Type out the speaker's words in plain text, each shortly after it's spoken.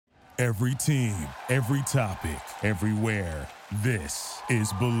Every team, every topic, everywhere. This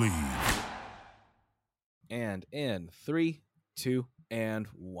is Believe. And in 3, 2, and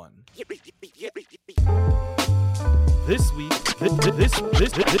 1. This week, this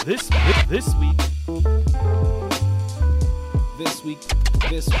week,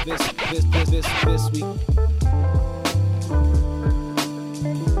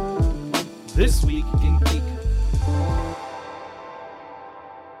 This week in Geek.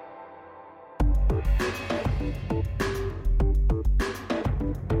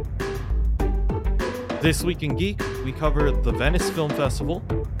 This week in Geek, we cover the Venice Film Festival,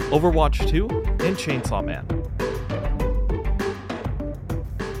 Overwatch 2, and Chainsaw Man.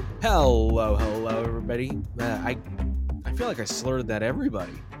 Hello, everybody. I feel like I slurred that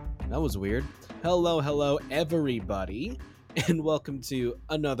everybody. That was weird. Hello, everybody. And welcome to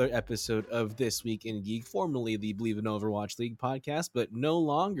another episode of This Week in Geek, formerly the Believe in Overwatch League podcast, but no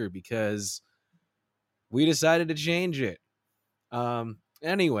longer because we decided to change it.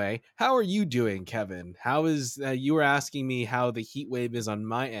 Anyway, how are you doing, Kevin? How is you were asking me how the heat wave is on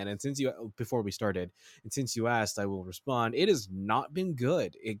my end, and since you asked, I will respond. It has not been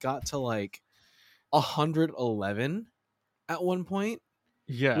good. It got to like 111 at one point,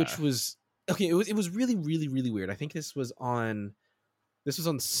 Yeah. which was okay. It was really weird. I think this was on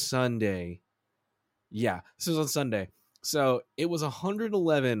Sunday. Yeah, this was on Sunday. So it was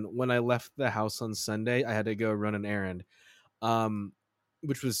 111 when I left the house on Sunday. I had to go run an errand.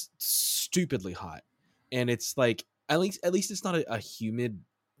 Which was stupidly hot, and it's like at least it's not a humid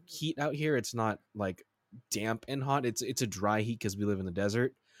heat out here. It's not like damp and hot. It's a dry heat because we live in the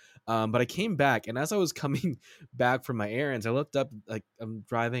desert. But I came back, and as I was coming back from my errands, I looked up, like I'm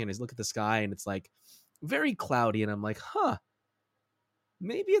driving, and I look at the sky, and it's like very cloudy, and I'm like,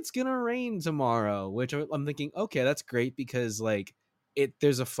 maybe it's gonna rain tomorrow. Which I'm thinking, okay, that's great because like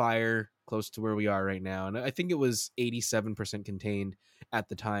there's a fire close to where we are right now, and I think it was 87% contained at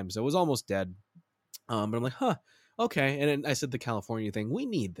the time, so it was almost dead. But I'm like, okay. And then I said the California thing, we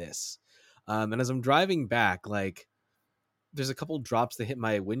need this. And as I'm driving back, like there's a couple drops that hit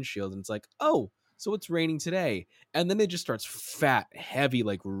my windshield, and it's like, oh, so it's raining today. And then it just starts fat, heavy,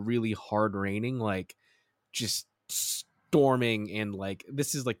 like really hard raining, like just storming, and like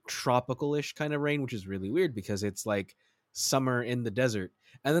this is like tropical-ish kind of rain, which is really weird because it's like summer in the desert.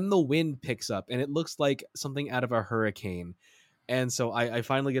 And then the wind picks up, and it looks like something out of a hurricane. And so I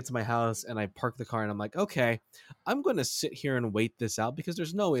finally get to my house, and I park the car, and I'm like, okay, I'm going to sit here and wait this out because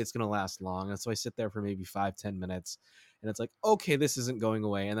there's no way it's going to last long. And so I sit there for maybe 5-10 minutes, and it's like, okay, this isn't going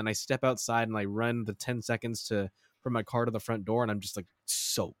away. And then I step outside, and I run the 10 seconds from my car to the front door, and I'm just like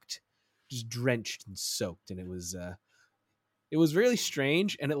soaked, just drenched and soaked. And it was really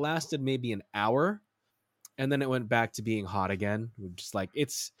strange, and it lasted maybe an hour, and then it went back to being hot again. Just like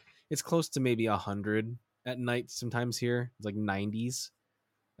it's close to maybe 100 at night sometimes here. It's like 90s.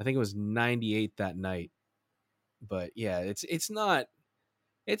 I think it was 98 that night. But yeah, it's not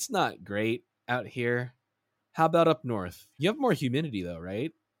great out here. How about up north? You have more humidity though,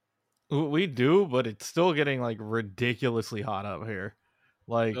 right? We do, but it's still getting like ridiculously hot up here.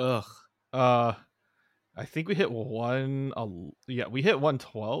 Like, Ugh. I think we hit we hit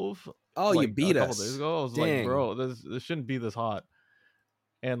 112. Oh, like, you beat a couple us. days ago. I was Dang. like, bro, this shouldn't be this hot.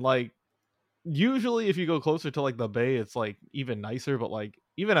 And like, usually if you go closer to like the bay, it's like even nicer, but like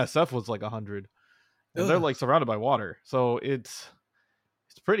even SF was like 100, and they're like surrounded by water, so it's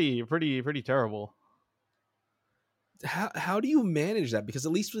pretty terrible. How do you manage that? Because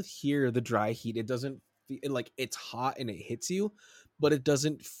at least with here, the dry heat, it doesn't feel like it's hot and it hits you, but it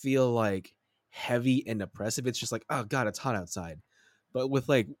doesn't feel like heavy and oppressive. It's just like, oh god, it's hot outside. But with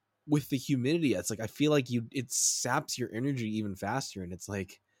the humidity, it's like I feel like it saps your energy even faster, and it's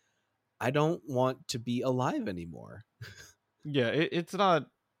like I don't want to be alive anymore. Yeah, it's not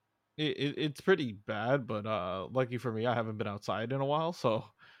it's pretty bad, but lucky for me, I haven't been outside in a while, so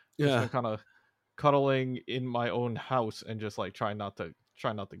just been kind of cuddling in my own house and just like try not to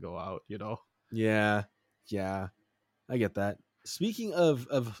go out, you know. Yeah, I get that. Speaking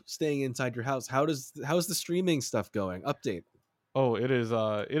of staying inside your house, how's the streaming stuff going? Update. Oh, it is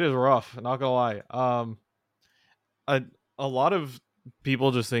rough, not gonna lie. A lot of people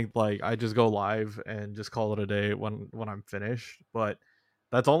just think like I just go live and just call it a day when I'm finished, but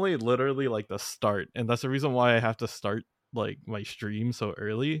that's only literally like the start, and that's the reason why I have to start like my stream so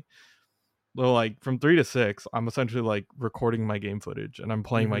early. So like from 3 to 6, I'm essentially like recording my game footage and I'm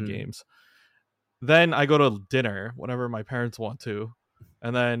playing my games. Then I go to dinner whenever my parents want to,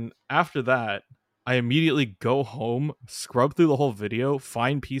 and then after that, I immediately go home, scrub through the whole video,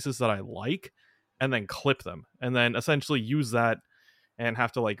 find pieces that I like, and then clip them, and then essentially use that and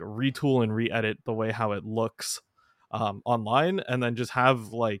have to like retool and re-edit the way how it looks online, and then just have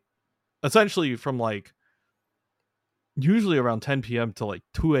like essentially from like usually around 10 p.m. to like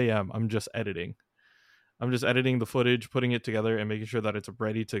 2 a.m. I'm just editing. I'm just editing the footage, putting it together, and making sure that it's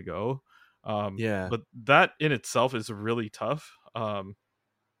ready to go. Yeah. But that in itself is really tough.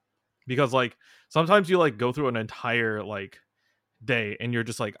 Because like sometimes you like go through an entire like day and you're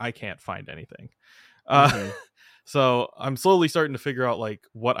just like, I can't find anything. Mhm. So I'm slowly starting to figure out like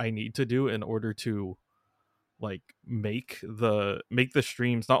what I need to do in order to like make the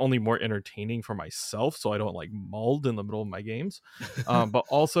streams not only more entertaining for myself so I don't like mauled in the middle of my games, but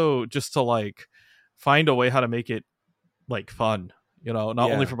also just to like find a way how to make it like fun, not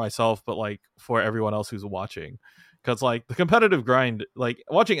only Yeah. for myself but like for everyone else who's watching. Because like the competitive grind, like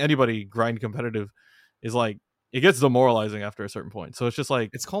watching anybody grind competitive is like it gets demoralizing after a certain point. So it's just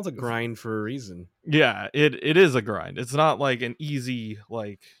like, It's called a grind for a reason. yeah, it is a grind. It's not like an easy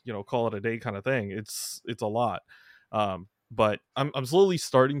like call it a day kind of thing. It's a lot. But I'm slowly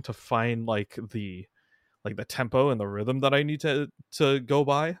starting to find like the tempo and the rhythm that I need to go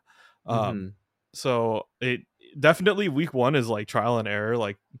by. um Mhm. so it definitely week one is like trial and error,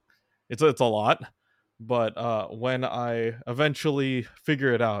 like it's a lot, but when I eventually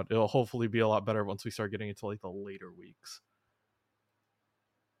figure it out, it'll hopefully be a lot better once we start getting into like the later weeks.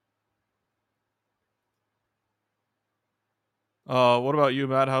 What about you,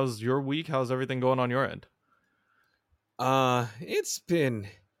 Matt? How's your week? How's everything going on your end? It's been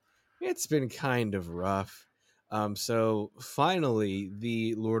kind of rough. So finally,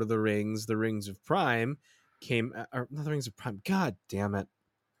 the Lord of the Rings, the Rings of Prime, or not the Rings of Prime. God damn it,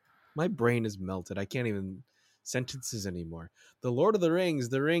 my brain is melted. I can't even sentences anymore. The Lord of the Rings,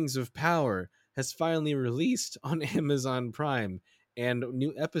 the Rings of Power, has finally released on Amazon Prime, and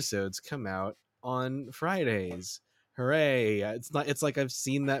new episodes come out on Fridays. Hooray! It's not. It's like I've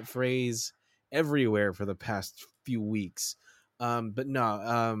seen that phrase everywhere for the past few weeks. But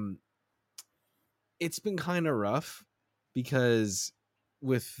no. It's been kind of rough because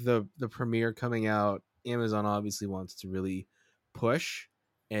with the premiere coming out, Amazon obviously wants to really push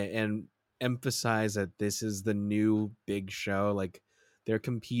and emphasize that this is the new big show. Like they're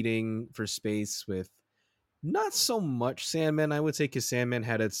competing for space with not so much Sandman, I would say, because Sandman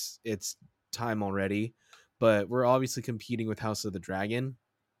had its time already, but we're obviously competing with House of the Dragon,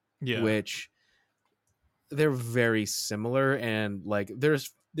 Yeah. which they're very similar, and like there's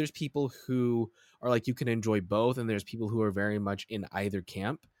people who are like you can enjoy both, and there's people who are very much in either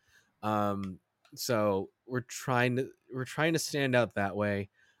camp. um so we're trying to stand out that way.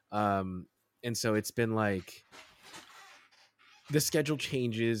 And so it's been like the schedule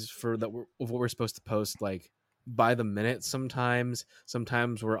changes for that of what we're supposed to post like by the minute. Sometimes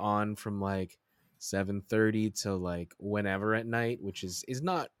we're on from like 7:30 to like whenever at night, which is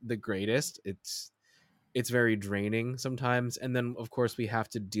not the greatest. It's very draining sometimes, and then of course we have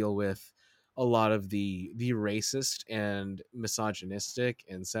to deal with a lot of the racist and misogynistic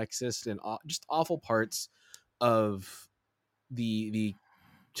and sexist and just awful parts of the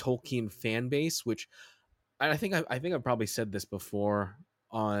Tolkien fan base, which I think I've probably said this before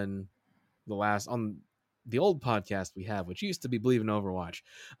on on the old podcast we have, which used to be Believe in Overwatch.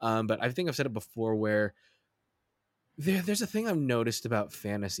 But I think I've said it before where there's a thing I've noticed about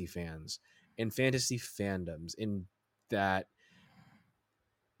fantasy fans and fantasy fandoms in that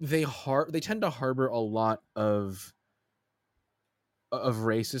they tend to harbor a lot of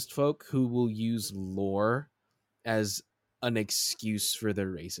racist folk who will use lore as an excuse for their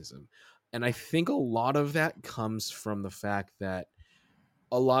racism. And I think a lot of that comes from the fact that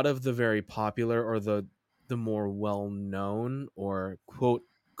a lot of the very popular or the more well-known or quote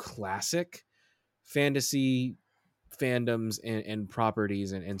classic fantasy fandoms and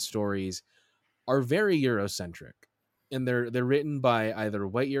properties and stories are very Eurocentric, and they're written by either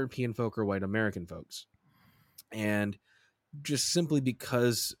white European folk or white American folks, and just simply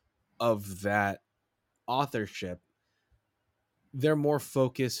because of that authorship, they're more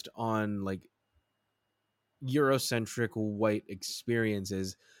focused on like Eurocentric white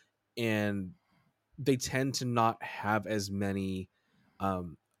experiences, and they tend to not have as many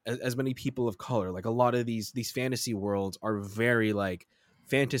as many people of color. Like a lot of these fantasy worlds are very like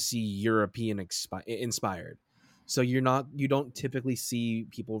fantasy European inspired. So you don't typically see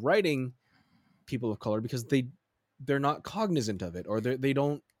people writing people of color because they're not cognizant of it, or they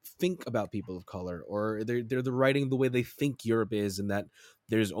don't think about people of color, or they're writing the way they think Europe is, and that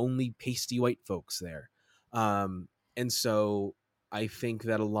there's only pasty white folks there. And so I think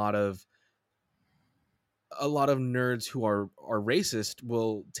that a lot of nerds who are racist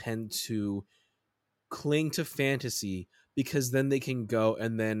will tend to cling to fantasy because then they can go,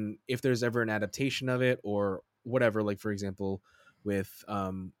 and then if there's ever an adaptation of it or whatever, like for example with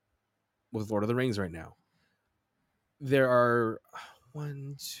Lord of the Rings right now, there are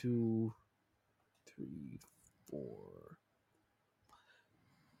one, two, three, four.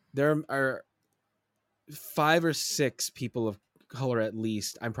 There are 5 or 6 people of color at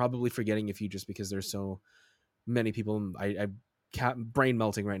least. I'm probably forgetting a few just because there's so many people. I can't, brain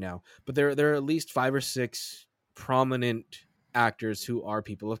melting right now. But there are at least 5 or 6 prominent actors who are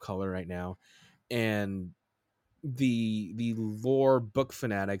people of color right now, and the lore book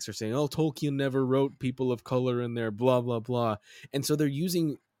fanatics are saying, "Oh, Tolkien never wrote people of color in there," blah blah blah, and so they're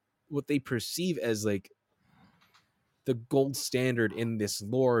using what they perceive as like the gold standard in this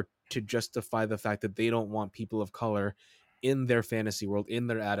lore to justify the fact that they don't want people of color in their fantasy world, in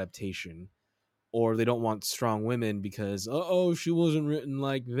their adaptation, or they don't want strong women because oh, she wasn't written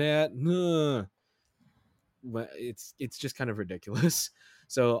like that. Well, it's just kind of ridiculous.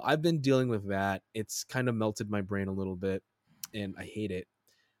 So I've been dealing with that. It's kind of melted my brain a little bit, and I hate it.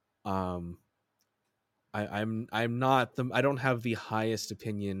 Um, I'm not the I don't have the highest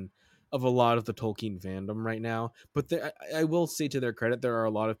opinion of a lot of the Tolkien fandom right now, but I will say to their credit, there are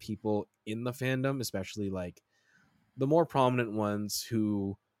a lot of people in the fandom, especially like the more prominent ones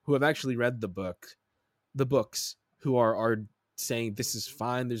who have actually read the books, who are saying this is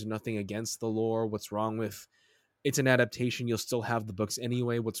fine. There's nothing against the lore. What's wrong with it's an adaptation. You'll still have the books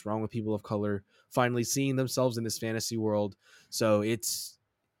anyway. What's wrong with people of color finally seeing themselves in this fantasy world? So it's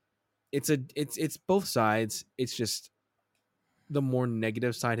both sides. It's just the more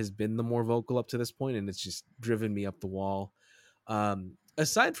negative side has been the more vocal up to this point, and it's just driven me up the wall.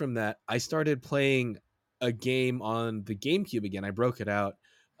 Aside from that, I started playing a game on the GameCube again. I broke it out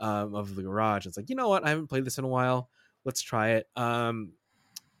of the garage. It's like, you know what? I haven't played this in a while. Let's try it.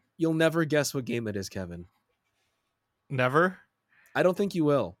 You'll never guess what game it is, Kevin. Never? I don't think you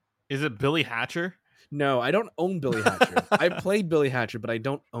will. Is it Billy Hatcher? No, I don't own Billy Hatcher. I played Billy Hatcher, but I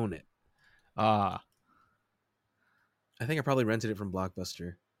don't own it. Ah. I think I probably rented it from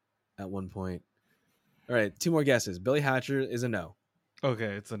Blockbuster at one point. All right, 2 more guesses. Billy Hatcher is a no.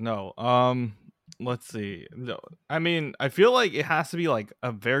 Okay, it's a no. Let's see. No, I mean, I feel like it has to be like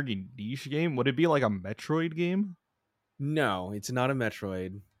a very niche game. Would it be like a Metroid game? No, it's not a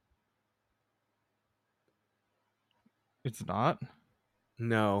Metroid. It's not.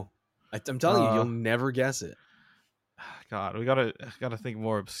 No. I'm telling you, you'll never guess it. God, we gotta think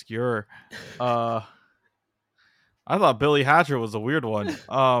more obscure. I thought Billy Hatcher was a weird one.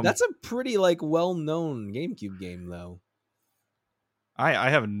 That's a pretty like well-known GameCube game, though. I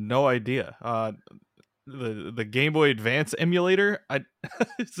have no idea. The Game Boy Advance emulator.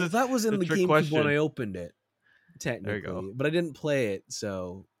 That was in the GameCube question. When I opened it, technically, there you go. But I didn't play it,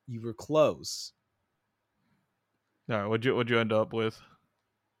 so you were close. All right, what'd you end up with?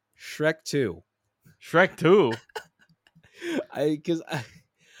 Shrek 2. Shrek 2.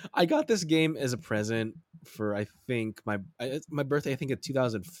 I got this game as a present for I think my birthday. I think at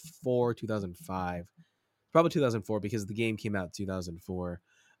 2004, 2005, probably 2004 because the game came out in 2004.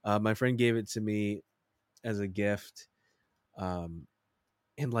 My friend gave it to me as a gift, and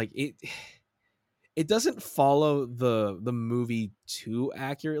like it doesn't follow the movie too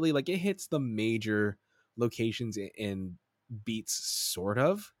accurately. Like it hits the major locations and beats sort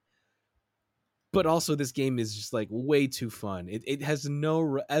of, but also this game is just like way too fun. It has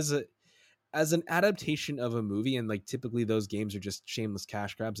no as an adaptation of a movie, and like typically those games are just shameless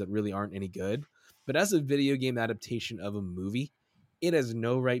cash grabs that really aren't any good. But as a video game adaptation of a movie, it has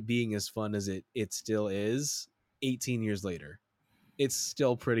no right being as fun as it still is 18 years later. It's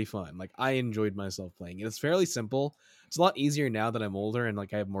still pretty fun. Like I enjoyed myself playing it. It's fairly simple. It's a lot easier now that I'm older and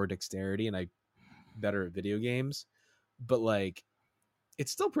like I have more dexterity and I'm better at video games. But like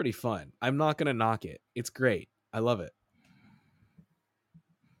it's still pretty fun. I'm not gonna knock it. It's great. I love it.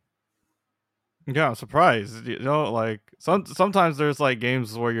 Yeah, I'm surprised. You know, like sometimes there's like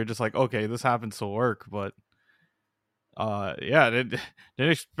games where you're just like, okay, this happens to work, but yeah, didn't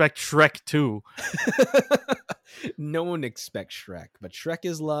expect Shrek 2. No one expects Shrek, but Shrek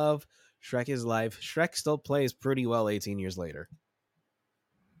is love. Shrek is life. Shrek still plays pretty well 18 years later.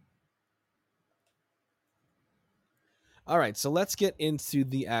 All right, so let's get into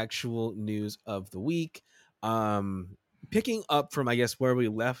the actual news of the week. Picking up from, I guess, where we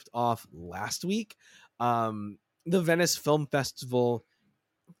left off last week, the Venice Film Festival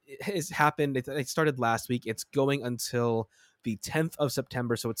has happened. It started last week. It's going until the 10th of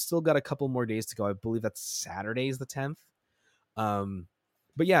September, so it's still got a couple more days to go. I believe that's Saturday is the 10th.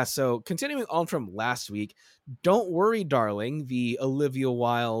 But yeah, so continuing on from last week, Don't Worry, Darling, the Olivia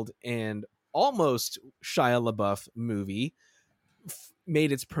Wilde and almost Shia LaBeouf movie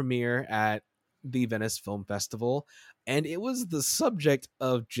made its premiere at the Venice Film Festival, and it was the subject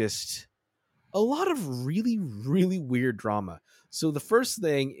of just a lot of really, really weird drama. So the first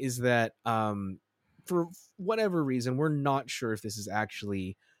thing is that for whatever reason, we're not sure if this is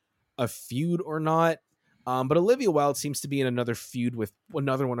actually a feud or not. But Olivia Wilde seems to be in another feud with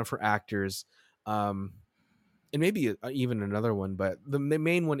another one of her actors. And maybe even another one, but the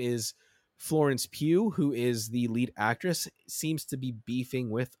main one is Florence Pugh, who is the lead actress, seems to be beefing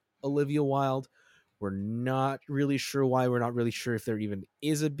with Olivia Wilde. We're not really sure why. We're not really sure if there even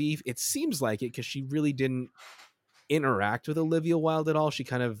is a beef. It seems like it because she really didn't interact with Olivia Wilde at all. She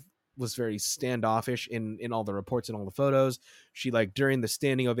kind of was very standoffish in all the reports and all the photos. She, like, during the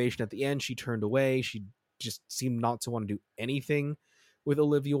standing ovation at the end, she turned away. She just seemed not to want to do anything with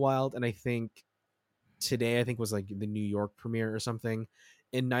Olivia Wilde. And I think today, I think, was like the New York premiere or something,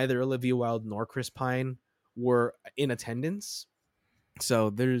 and neither Olivia Wilde nor Chris Pine were in attendance. So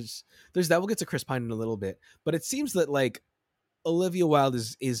there's that. We'll get to Chris Pine in a little bit, but it seems that, like, Olivia Wilde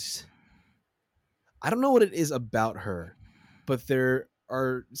is I don't know what it is about her, but there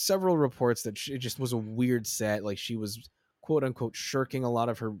are several reports that it just was a weird set. Like, she was quote unquote shirking a lot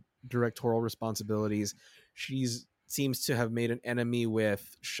of her directorial responsibilities. She's seems to have made an enemy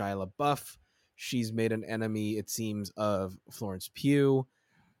with Shia LaBeouf. She's made an enemy, it seems, of Florence Pugh.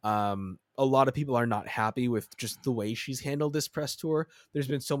 A lot of people are not happy with just the way she's handled this press tour. There's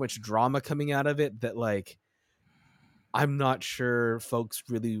been so much drama coming out of it that, like, I'm not sure folks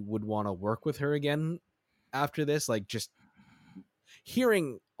really would want to work with her again after this. Like, just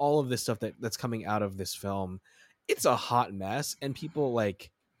hearing all of this stuff that's coming out of this film, it's a hot mess. And people,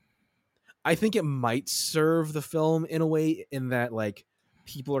 like, I think it might serve the film in a way in that, like,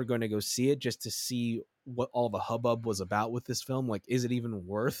 people are going to go see it just to see what all the hubbub was about with this film. Like, is it even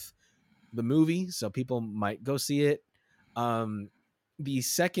worth the movie? So people might go see it. The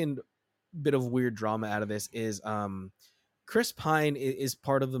second bit of weird drama out of this is Chris Pine is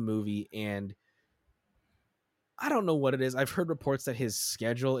part of the movie, and I don't know what it is. I've heard reports that his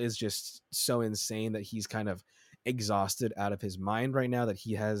schedule is just so insane that he's kind of exhausted out of his mind right now, that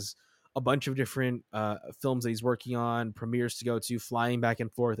he has a bunch of different films that he's working on, premieres to go to, flying back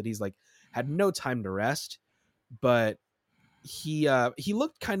and forth, that he's, like, had no time to rest. But he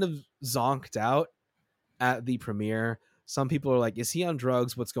looked kind of zonked out at the premiere. Some people are like, is he on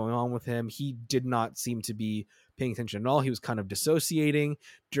drugs? What's going on with him? He did not seem to be paying attention at all. He was kind of dissociating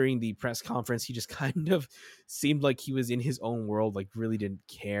during the press conference. He just kind of seemed like he was in his own world, like really didn't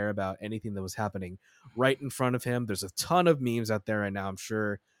care about anything that was happening right in front of him. There's a ton of memes out there right now. I'm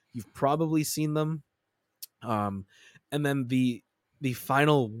sure you've probably seen them. And then the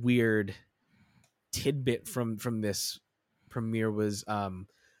final weird tidbit from this premiere was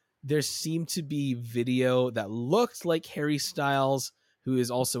there seemed to be video that looked like Harry Styles, who is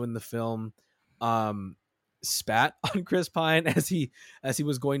also in the film, spat on Chris Pine as he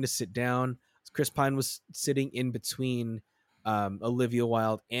was going to sit down. Chris Pine was sitting in between Olivia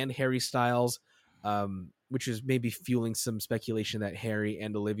Wilde and Harry Styles, which is maybe fueling some speculation that Harry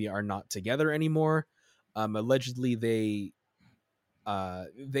and Olivia are not together anymore. Allegedly, they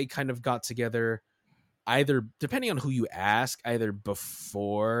kind of got together, either, depending on who you ask, either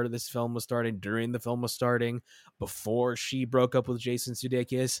before this film was starting, during the film was starting, before she broke up with Jason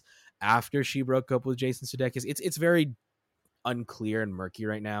Sudeikis, after she broke up with Jason Sudeikis. It's very unclear and murky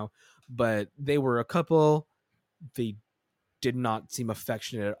right now, but they were a couple. They did not seem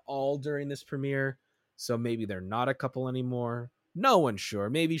affectionate at all during this premiere, so maybe they're not a couple anymore. No one's sure.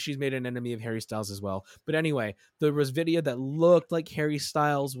 Maybe she's made an enemy of Harry Styles as well. But anyway, there was video that looked like Harry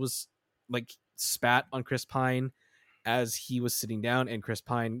Styles was, like, spat on Chris Pine as he was sitting down, and Chris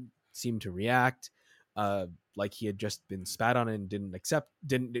Pine seemed to react like he had just been spat on and didn't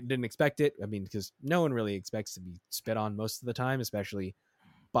expect it. I mean, because no one really expects to be spit on most of the time, especially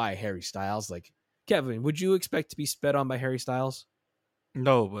by Harry Styles. Like, Kevin, would you expect to be spit on by Harry Styles?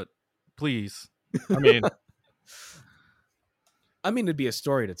 No, but please. I mean, it'd be a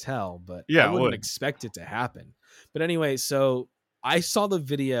story to tell, but yeah, I wouldn't expect it to happen. But anyway, so I saw the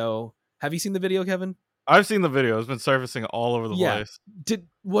video. Have you seen the video, Kevin? I've seen the video. It's been surfacing all over the place.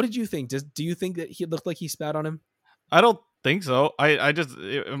 What did you think? Do you think that he looked like he spat on him? I don't think so. I just,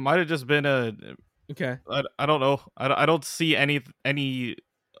 it might have just been a, okay. I don't know. I don't see any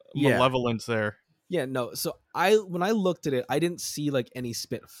malevolence there. Yeah, no. So when I looked at it, I didn't see, like, any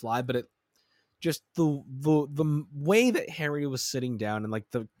spit fly, but it just the way that Harry was sitting down and, like,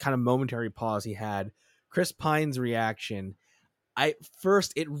 the kind of momentary pause he had, Chris Pine's reaction,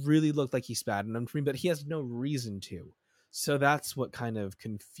 it really looked like he spat on him for me, but he has no reason to. So that's what kind of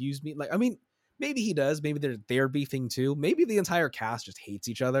confused me. Like, I mean, maybe he does. Maybe they're beefing too. Maybe the entire cast just hates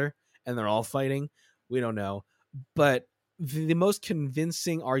each other and they're all fighting. We don't know. But the most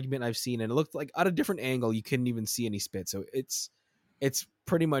convincing argument I've seen, and it looked like at a different angle, you couldn't even see any spit. So it's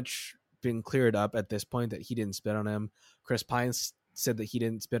pretty much been cleared up at this point that he didn't spit on him. Chris Pine said that he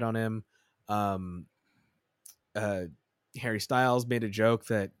didn't spit on him. Um, Harry Styles made a joke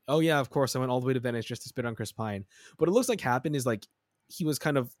that, oh yeah, of course I went all the way to Venice just to spit on Chris Pine. What it looks like happened is like he was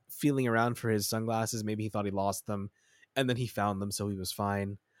kind of feeling around for his sunglasses. Maybe he thought he lost them, and then he found them, so he was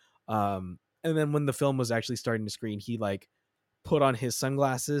fine. And then when the film was actually starting to screen, he like put on his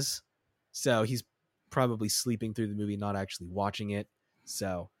sunglasses, so he's probably sleeping through the movie, not actually watching it.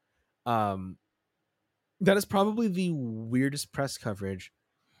 So, that is probably the weirdest press coverage.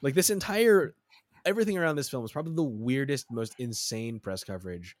 Like this entire everything around this film is probably the weirdest, most insane press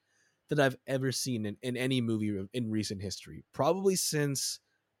coverage that I've ever seen in any movie in recent history. Probably since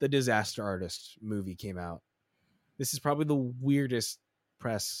the Disaster Artist movie came out. This is probably the weirdest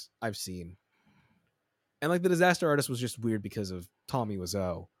press I've seen. And like the Disaster Artist was just weird because of Tommy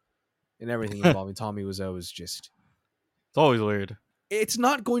Wiseau. And everything involving Tommy Wiseau is just... It's always weird. It's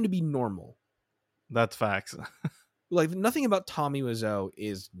not going to be normal. That's facts. Like nothing about Tommy Wiseau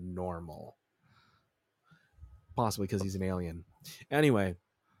is normal. Possibly because he's an alien. Anyway,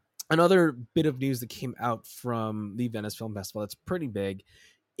 another bit of news that came out from the Venice Film Festival that's pretty big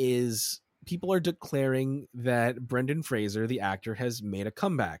is people are declaring that Brendan Fraser, the actor, has made a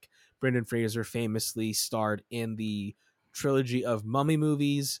comeback. Brendan Fraser famously starred in the trilogy of Mummy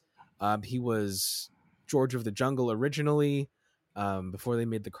movies. He was George of the Jungle originally, before they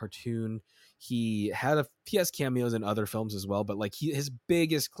made the cartoon. He has cameos in other films as well, but like his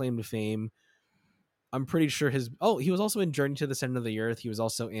biggest claim to fame, I'm pretty sure he was also in Journey to the Center of the Earth. He was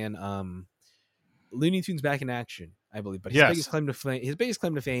also in Looney Tunes Back in Action, I believe. But his biggest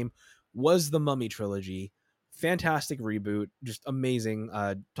claim to fame was the Mummy trilogy. Fantastic reboot, just amazing.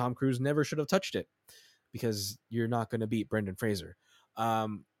 Tom Cruise never should have touched it because you're not going to beat Brendan Fraser.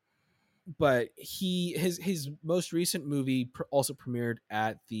 But his most recent movie also premiered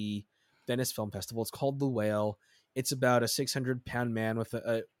at the Venice Film Festival. It's called The Whale. It's about a 600-pound man with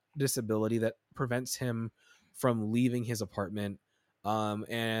a disability that prevents him from leaving his apartment.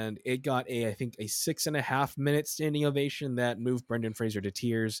 And it got I think a 6.5 minute standing ovation that moved Brendan Fraser to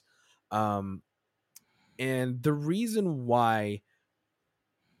tears. And the reason why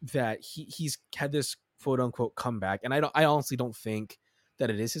that he's had this quote unquote comeback, and I honestly don't think that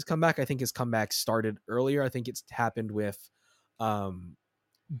it is his comeback. I think his comeback started earlier. I think it's happened with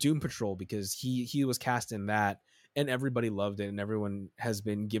Doom Patrol, because he was cast in that and everybody loved it and everyone has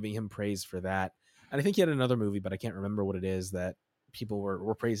been giving him praise for that. And I think he had another movie, but I can't remember what it is that people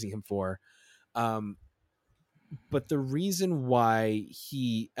were praising him for. But the reason why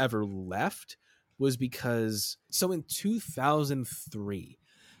he ever left was because, so in 2003,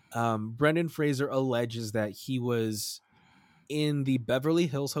 Brendan Fraser alleges that he was in the Beverly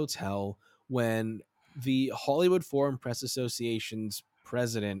Hills Hotel when the Hollywood Foreign Press Association's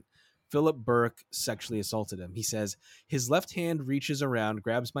president, Philip Burke, sexually assaulted him. He says, his left hand reaches around,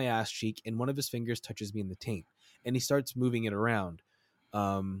 grabs my ass cheek, and one of his fingers touches me in the taint. And he starts moving it around.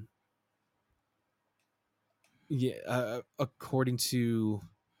 According to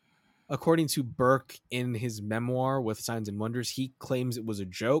Burke in his memoir with Signs and Wonders, he claims it was a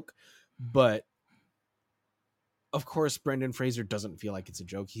joke, but of course Brendan Fraser doesn't feel like it's a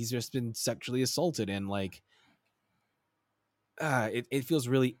joke. He's just been sexually assaulted, and like it feels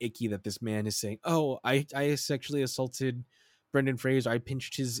really icky that this man is saying, oh, I sexually assaulted Brendan Fraser, I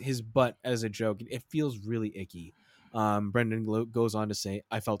pinched his butt as a joke. It feels really icky. Brendan goes on to say,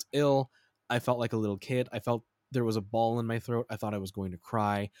 I felt ill, I felt like a little kid, I felt there was a ball in my throat, I thought I was going to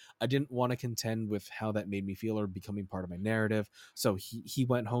cry, I didn't want to contend with how that made me feel or becoming part of my narrative. So he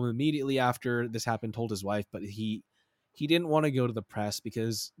went home immediately after this happened, told his wife, but he didn't want to go to the press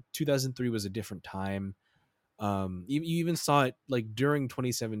because 2003 was a different time. You even saw it like during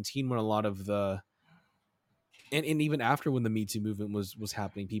 2017 when a lot of the and even after, when the Me Too movement was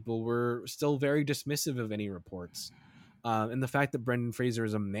happening, people were still very dismissive of any reports. And the fact that Brendan Fraser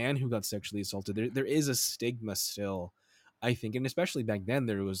is a man who got sexually assaulted, there is a stigma still, I think, and especially back then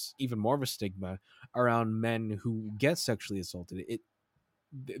there was even more of a stigma around men who get sexually assaulted.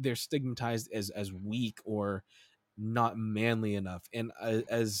 They're stigmatized as weak or not manly enough. And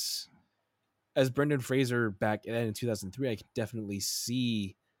as Brendan Fraser back then in 2003, I could definitely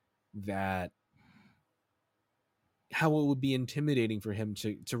see that how it would be intimidating for him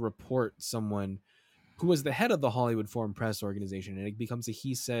to report someone who was the head of the Hollywood Foreign Press Organization, and it becomes a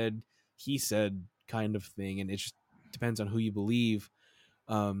he said kind of thing, and it's just, depends on who you believe.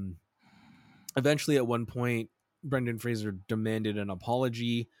 Um, Eventually, at one point, Brendan Fraser demanded an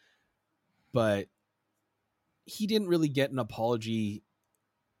apology, but he didn't really get an apology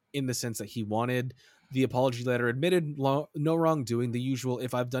in the sense that he wanted. The apology letter admitted no wrongdoing, the usual,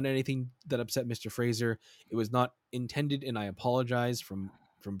 if I've done anything that upset Mr. Fraser, it was not intended and I apologize from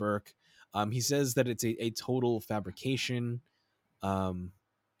Burke. He says that it's a total fabrication. Um,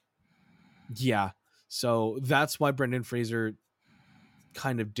 yeah. So that's why Brendan Fraser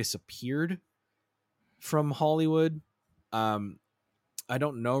kind of disappeared from Hollywood. Um, I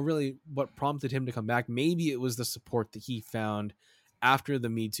don't know really what prompted him to come back. Maybe it was the support that he found after the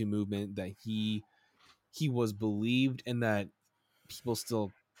Me Too movement, that he was believed and that people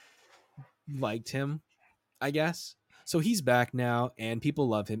still liked him, I guess. So he's back now and people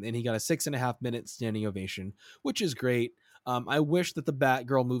love him, and he got a 6.5 minute standing ovation, which is great. I wish that the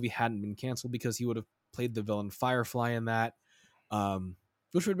Batgirl movie hadn't been canceled because he would have played the villain Firefly in that,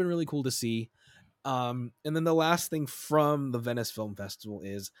 which would have been really cool to see. And then the last thing from the Venice Film Festival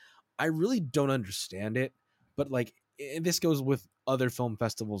is I really don't understand it, but like this goes with other film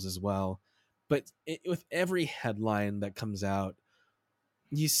festivals as well. But with every headline that comes out,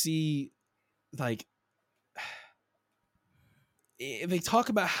 you see like they talk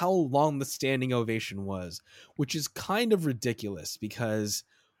about how long the standing ovation was, which is kind of ridiculous because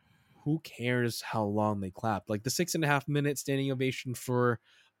who cares how long they clapped? Like the 6.5 minute standing ovation for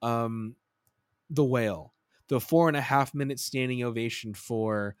The Whale, the 4.5 minute standing ovation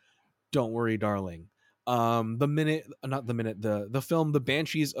for Don't Worry Darling, the film The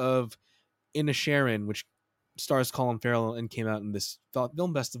Banshees of Inisherin, which stars Colin Farrell and came out in this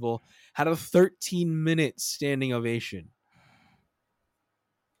film festival, had a 13-minute standing ovation.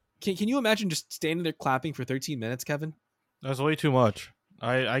 Can you imagine just standing there clapping for 13 minutes, Kevin? That's way too much.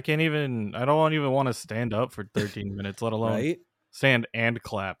 I can't even. I don't even want to stand up for 13 minutes, let alone Right? stand and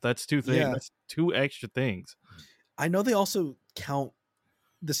clap. That's two things. Yeah. That's two extra things. I know they also count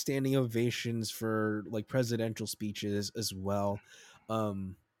the standing ovations for like presidential speeches as well. I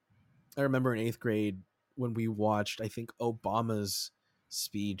remember in 8th grade when we watched, I think, Obama's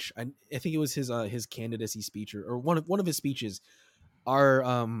speech. I think it was his candidacy speech, or one of his speeches.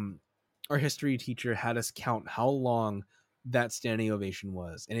 Our history teacher had us count how long that standing ovation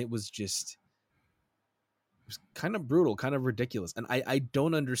was, and it was kind of brutal, kind of ridiculous. And I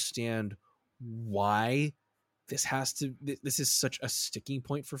don't understand why this is such a sticking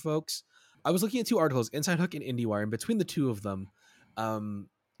point for folks. I was looking at two articles, Inside Hook and IndieWire, and between the two of them,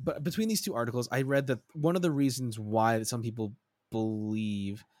 but between these two articles, I read that one of the reasons why some people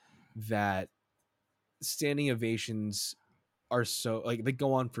believe that standing ovations are so like they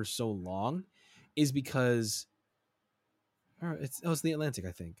go on for so long is because it was the Atlantic,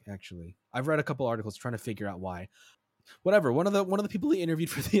 I think. Actually, I've read a couple articles trying to figure out why. Whatever. One of the people he interviewed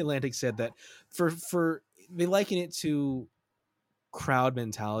for the Atlantic said that for they liken it to crowd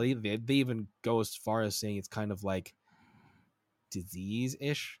mentality. They even go as far as saying it's kind of like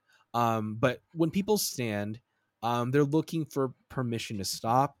disease-ish. But when people stand, they're looking for permission to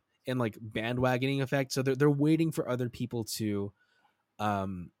stop and like bandwagoning effect. So they're waiting for other people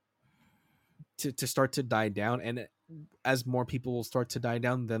um to start to die down, and as more people will start to die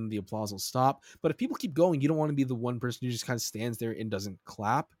down, then the applause will stop. But if people keep going, you don't want to be the one person who just kind of stands there and doesn't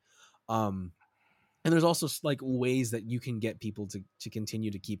clap. And there's also like ways that you can get people to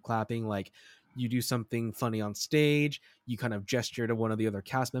continue to keep clapping. Like you do something funny on stage, you kind of gesture to one of the other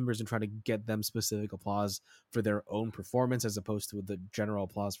cast members and try to get them specific applause for their own performance as opposed to the general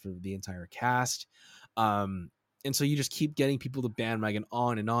applause for the entire cast. And so you just keep getting people to bandwagon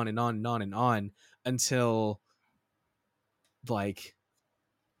on and on and on and on and on until like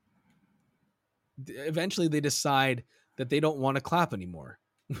eventually they decide that they don't want to clap anymore.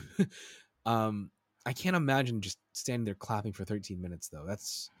 I can't imagine just standing there clapping for 13 minutes though.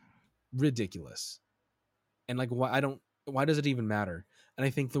 That's ridiculous. And like why does it even matter? And I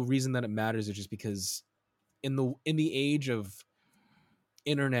think the reason that it matters is just because in the age of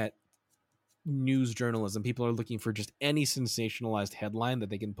internet news journalism, people are looking for just any sensationalized headline that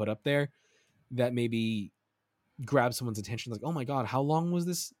they can put up there that maybe grab someone's attention. Like, oh my god, how long was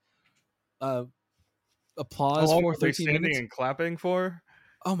this applause for? 13 minutes and clapping for?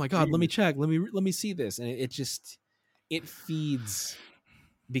 Oh my god, Jeez. let me check, let me see this. And it just it feeds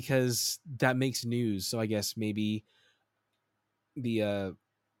because that makes news. So I guess maybe the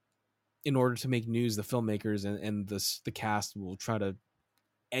in order to make news, the filmmakers and the cast will try to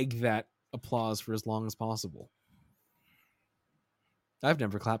egg that applause for as long as possible. I've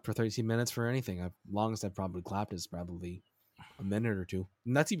never clapped for 13 minutes for anything. Longest I've probably clapped is probably a minute or two,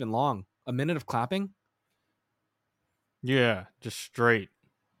 and that's even long. A minute of clapping. Yeah, just straight.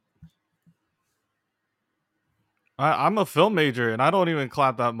 I'm a film major and I don't even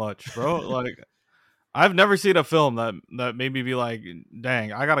clap that much, bro. Like I've never seen a film that made me be like,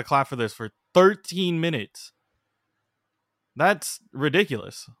 dang, I gotta clap for this for 13 minutes. That's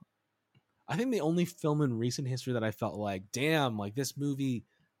ridiculous. I think the only film in recent history that I felt like, damn, like this movie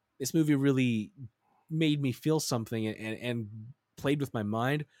really made me feel something and played with my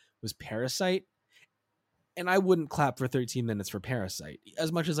mind was Parasite. And I wouldn't clap for 13 minutes for Parasite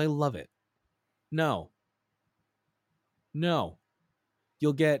as much as I love it. No. No.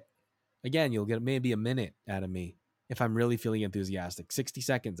 You'll get maybe a minute out of me if I'm really feeling enthusiastic. 60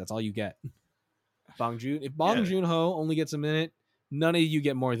 seconds, that's all you get. If Bong Joon-ho only gets a minute, none of you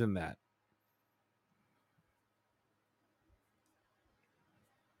get more than that.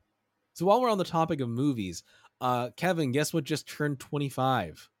 So while we're on the topic of movies, Kevin, guess what just turned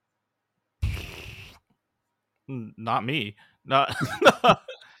 25? Not me. Not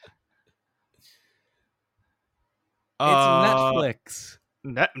It's Netflix.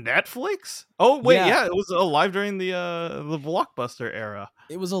 Netflix? Oh wait, Yeah. yeah, it was alive during the Blockbuster era.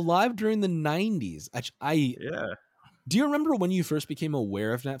 It was alive during the 90s. Yeah. Do you remember when you first became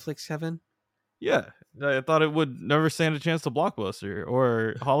aware of Netflix, Kevin? Yeah. I thought it would never stand a chance to Blockbuster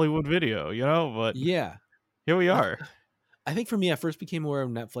or Hollywood Video, but Yeah. here we are. I think for me, I first became aware of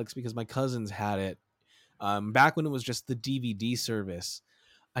Netflix because my cousins had it back when it was just the DVD service.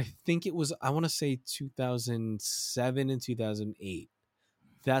 I think it was, I want to say 2007 and 2008.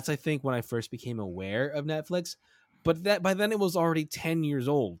 That's, I think, when I first became aware of Netflix. But that by then it was already 10 years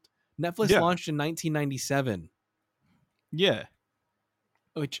old. Netflix Yeah. launched in 1997, Yeah.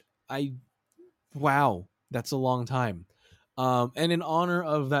 which wow, that's a long time. And in honor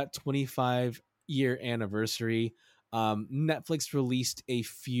of that 25-year anniversary, Netflix released a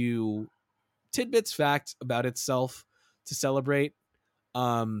few tidbits, facts about itself to celebrate.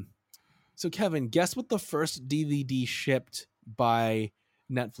 So Kevin, guess what the first DVD shipped by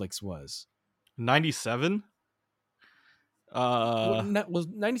Netflix was? 97? Was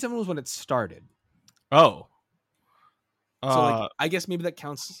 97 was when it started. Oh. So like I guess maybe that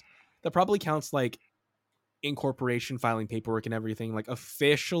counts. That probably counts like incorporation, filing paperwork, and everything. Like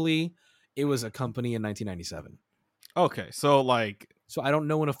officially, it was a company in 1997. Okay, so like So I don't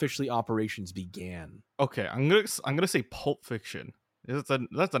know when officially operations began. okay, I'm gonna say Pulp Fiction. That's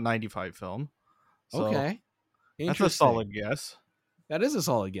a 95 film. So Okay, that's a solid guess. That is a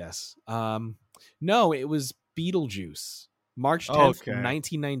solid guess. No, it was Beetlejuice, March 10th,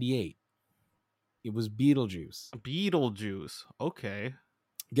 1998. It was Beetlejuice. Beetlejuice. Okay.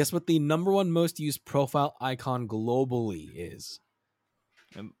 Guess what the number one most used profile icon globally is?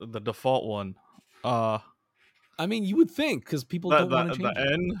 And the default one. I mean, you would think because people don't want to change the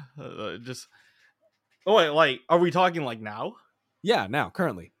it. N. Just. Oh wait, like, are we talking like now? Yeah, now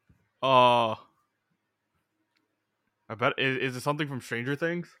currently. I bet is it something from Stranger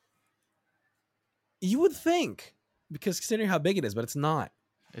Things? You would think because considering how big it is, but it's not.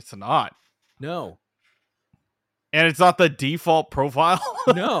 It's not. No. And it's not the default profile.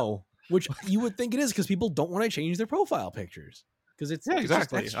 No, which you would think it is because people don't want to change their profile pictures because it's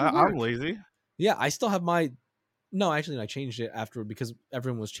exactly. It's just I'm lazy. Yeah, I still have my. No, actually, I changed it after because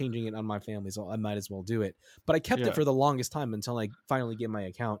everyone was changing it on my family, so I might as well do it. But I kept it for the longest time until I finally gave my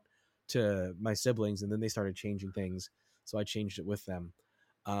account to my siblings, and then they started changing things, so I changed it with them.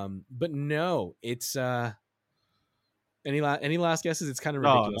 But no, it's any last guesses? It's kind of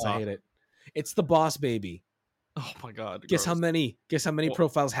ridiculous. No. I hate it. It's the Boss Baby. Oh my god! Guess how many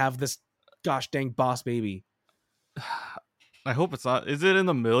profiles have this? Gosh dang Boss Baby. I hope it's not. Is it in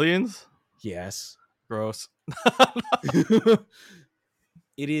the millions? Yes. Gross.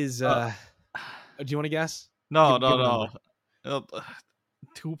 It is. Do you want to guess? No.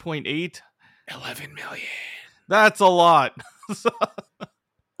 2.8. 11 million. That's a lot.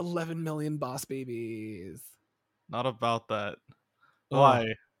 11 million Boss Babies. Not about that. Why?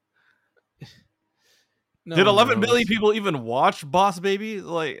 No Did 11 million people even watch Boss Baby?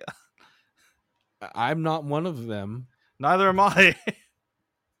 Like, I'm not one of them. Neither am I.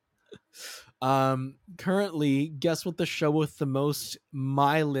 Currently, guess what the show with the most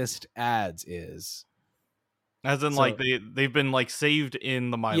My List ads is? As in, like, they've been, like, saved in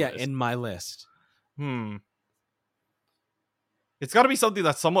the My List. Yeah, in My List. It's got to be something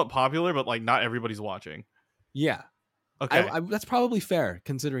that's somewhat popular, but, like, not everybody's watching. Yeah. Okay. That's probably fair,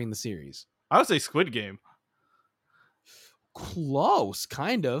 considering the series. I would say Squid Game. Close,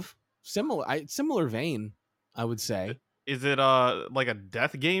 kind of. Similar vein, I would say. Is it like a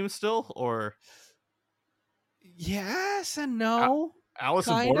death game still, or? Yes and no. Alice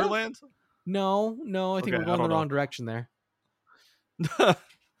in Borderlands? No. I think we're going the wrong direction there.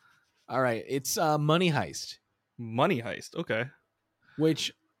 All right, it's Money Heist, Money Heist. Okay.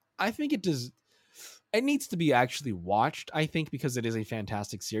 which I think it does. It needs to be actually watched, I think, because it is a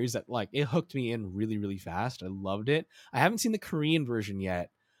fantastic series that like it hooked me in really, really fast. I loved it. I haven't seen the Korean version yet.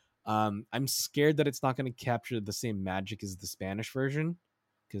 I'm scared that it's not going to capture the same magic as the Spanish version,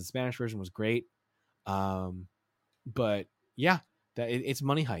 because the Spanish version was great. But yeah, it's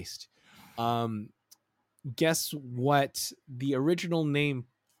Money Heist. Guess what the original name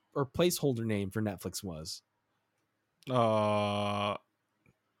or placeholder name for Netflix was? A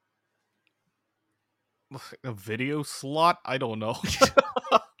video slot? I don't know.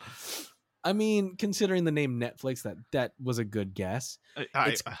 I mean, considering the name Netflix, that was a good guess.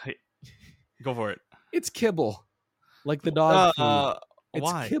 It's Go for it. it's Kibble, like the dog food. It's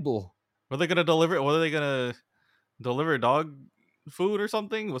Why? Kibble. Were they gonna deliver? Were they gonna deliver dog food or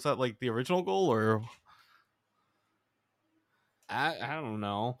something? Was that like the original goal, or? I don't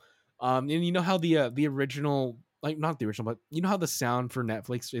know. And you know how the original, like not the original, but you know how the sound for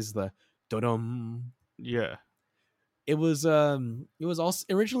Netflix is the dum. Yeah. It was also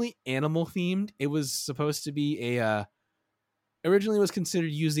originally animal themed. It was supposed to be a originally was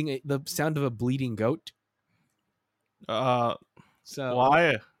considered using the sound of a bleeding goat. So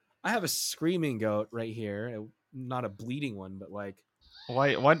Why? I have a screaming goat right here, not a bleeding one, but like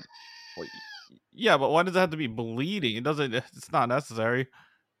Why? Why? Yeah, but why does it have to be bleeding? It doesn't. It's not necessary.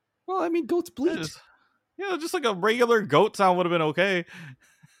 well, I mean goats bleed. Just like a regular goat sound would have been okay.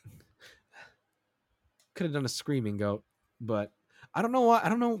 Could have done a screaming goat, but I don't know why. I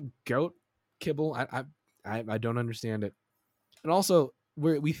don't know goat kibble. I don't understand it. And also,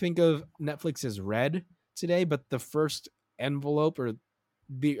 we think of Netflix as red today, but the first envelope or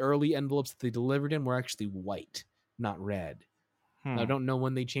the early envelopes that they delivered in were actually white, not red. I don't know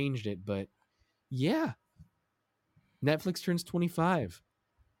when they changed it, but yeah, Netflix turns 25.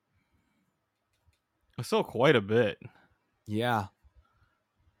 It's still quite a bit. Yeah.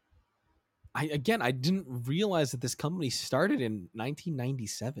 I didn't realize that this company started in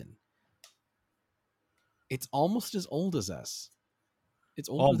 1997. It's almost as old as us. It's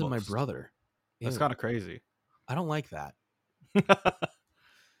older than my Almost. brother. That's Ew. kind of crazy. I don't like that.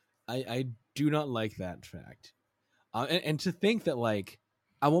 I do not like that fact. And to think that like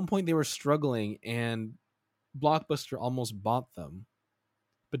at one point they were struggling and Blockbuster almost bought them,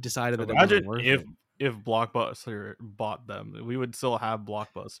 but decided that it wasn't Imagine worth if it. if Blockbuster bought them, we would still have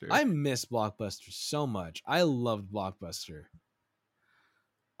Blockbuster. I miss Blockbuster so much. I loved Blockbuster.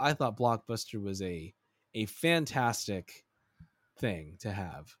 I thought Blockbuster was a fantastic thing to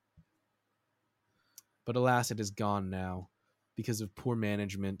have. But alas, it is gone now because of poor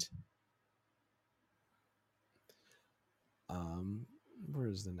management. Where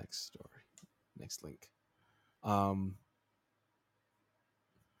is the next story? Next link.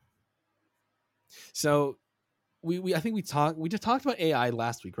 So we I think we just talked about AI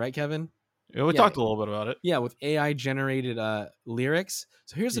last week, right, Kevin? Yeah, we talked a little bit about it. Yeah, with AI generated lyrics.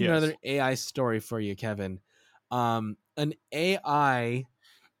 So here's Yes. another AI story for you, Kevin. An AI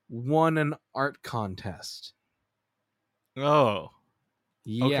won an art contest. Oh.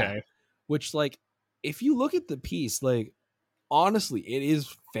 Yeah. Okay. Which, like, if you look at the piece, like, honestly, it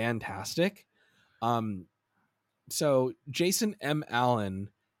is fantastic. So Jason M. Allen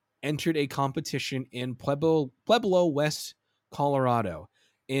entered a competition in Pueblo, West Colorado,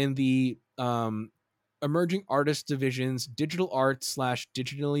 in the emerging artist division's digital art /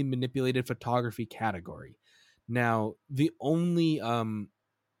 digitally manipulated photography category. Now, the only I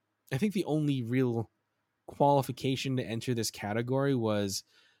think the only real qualification to enter this category was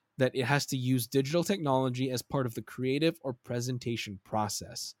that it has to use digital technology as part of the creative or presentation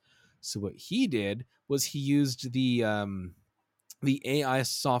process. So what he did was he used the AI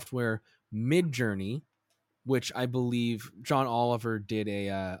software Midjourney, which I believe John Oliver did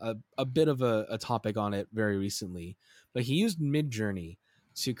a bit of a topic on it very recently. But he used Midjourney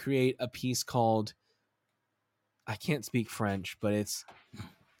to create a piece called, I can't speak French, but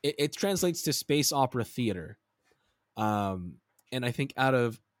it translates to space opera theater. And I think out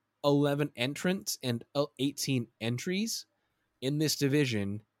of 11 entrants and 18 entries in this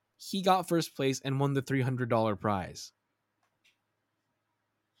division, he got first place and won the $300 prize.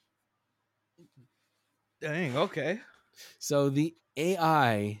 Dang, okay. So the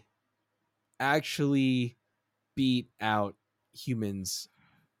AI actually beat out humans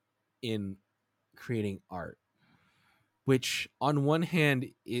in creating art, which on one hand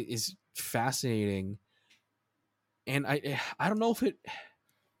is fascinating. And I don't know if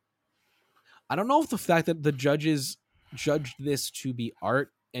the fact that the judges judged this to be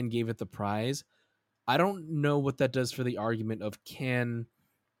art and gave it the prize, I don't know what that does for the argument of can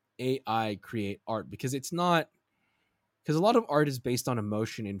AI create art, because it's not, because a lot of art is based on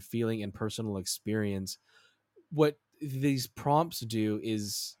emotion and feeling and personal experience. What these prompts do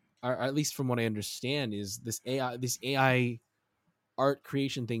is, or at least from what I understand, is this AI art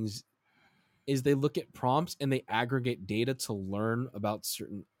creation things is they look at prompts and they aggregate data to learn about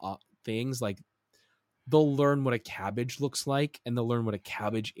certain things. Like they'll learn what a cabbage looks like and they'll learn what a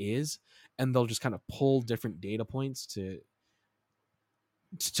cabbage is, and they'll just kind of pull different data points to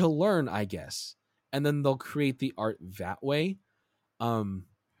learn, I guess, and then they'll create the art that way. um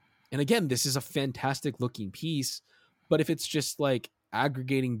and again, this is a fantastic looking piece, but if it's just like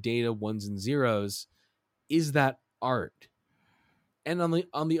aggregating data ones and zeros, is that art? And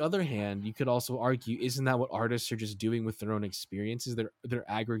on the other hand, you could also argue, isn't that what artists are just doing with their own experiences?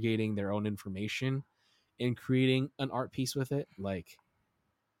 They're aggregating their own information and creating an art piece with it. Like,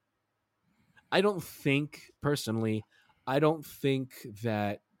 I don't think personally, I don't think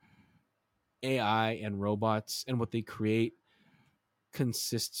that AI and robots and what they create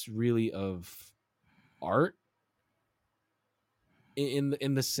consists really of art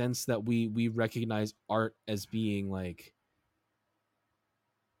in the sense that we recognize art as being like,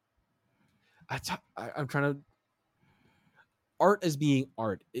 I'm trying to, art as being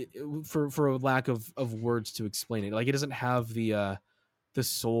art, for a lack of words to explain it. Like, it doesn't have the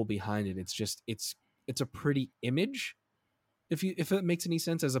soul behind it. It's just it's a pretty image, if it makes any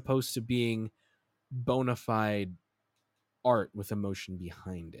sense, as opposed to being bona fide art with emotion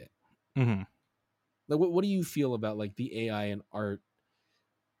behind it. Mm-hmm. Like, what do you feel about like the AI and art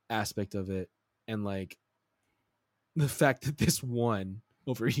aspect of it, and like the fact that this won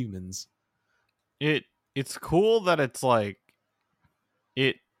over humans? It's cool that it's like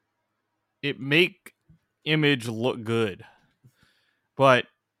it it make image look good, but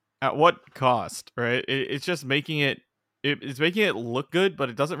at what cost, right? It's just making it's making it look good, but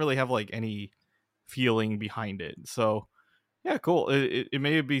it doesn't really have like any feeling behind it. So yeah, cool. It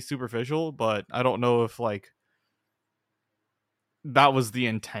may be superficial, but I don't know if like that was the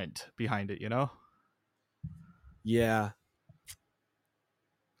intent behind it, you know? Yeah.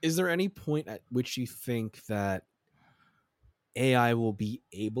 Is there any point at which you think that AI will be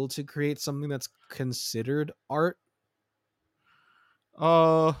able to create something that's considered art?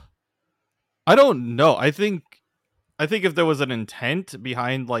 Uh I don't know. I think if there was an intent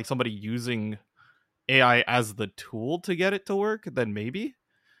behind like somebody using AI as the tool to get it to work, then maybe.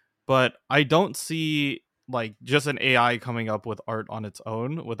 But I don't see like just an AI coming up with art on its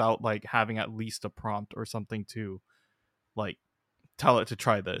own without like having at least a prompt or something to like tell it to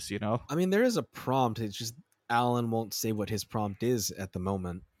try this, you know? I mean, there is a prompt. It's just Alan won't say what his prompt is at the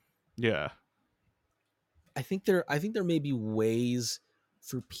moment. Yeah. I think there may be ways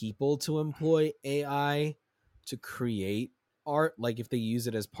for people to employ AI to create art, like if they use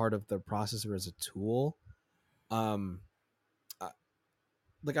it as part of the process or as a tool. Um,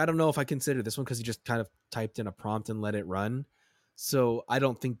 like, I don't know if I consider this one because he just kind of typed in a prompt and let it run. So I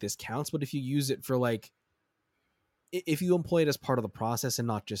don't think this counts. But if you use it for like, if you employ it as part of the process and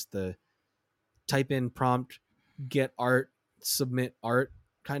not just the type in prompt, get art, submit art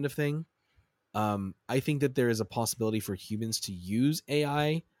kind of thing, I think that there is a possibility for humans to use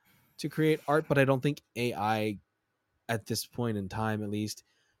AI to create art, but I don't think AI at this point in time, at least,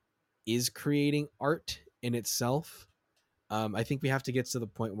 is creating art in itself. I think we have to get to the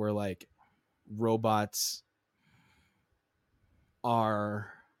point where like robots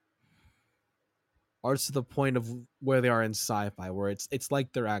are to the point of where they are in sci-fi, where it's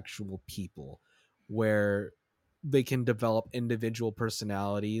like they're actual people, where they can develop individual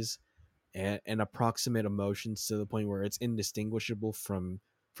personalities and approximate emotions to the point where it's indistinguishable from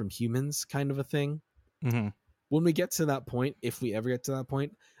humans, kind of a thing. Mm-hmm. When we get to that point, if we ever get to that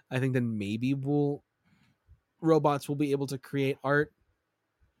point, I think then maybe robots will be able to create art,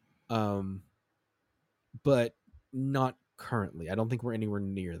 um but not currently. I don't think we're anywhere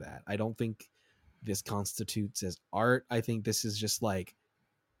near that. I don't think this constitutes as art. I think this is just like,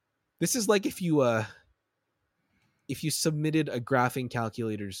 this is like if you submitted a graphing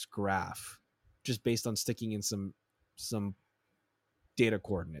calculator's graph just based on sticking in some data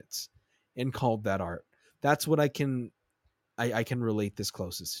coordinates and called that art. That's what I can relate this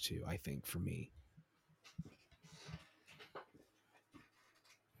closest to, I think, for me.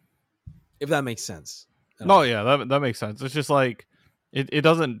 If that makes sense. No, yeah, that makes sense. It's just like it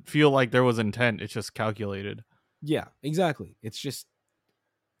doesn't feel like there was intent. It's just calculated. Yeah, exactly. It's just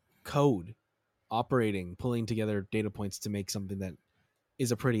code operating, pulling together data points to make something that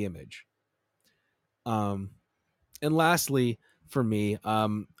is a pretty image. And lastly, for me.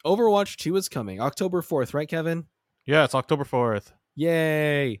 Overwatch 2 is coming October 4th, right, Kevin? Yeah, it's October 4th.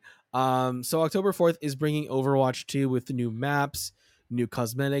 Yay! So October 4th is bringing Overwatch 2 with the new maps, new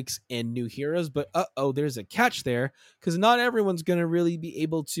cosmetics, and new heroes. But there's a catch there, because not everyone's gonna really be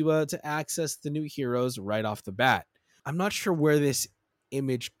able to access the new heroes right off the bat. I'm not sure where this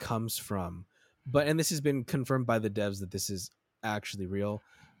image comes from, and this has been confirmed by the devs that this is actually real.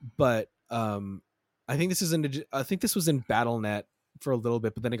 But I think this was in BattleNet for a little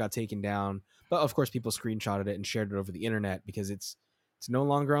bit, but then it got taken down. But of course, people screenshotted it and shared it over the internet because it's no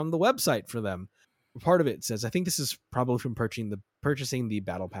longer on the website for them. Part of it says, I think this is probably from purchasing the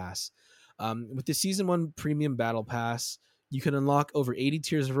Battle Pass. With the Season 1 Premium Battle Pass, you can unlock over 80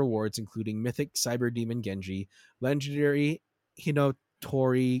 tiers of rewards, including Mythic Cyber Demon Genji, Legendary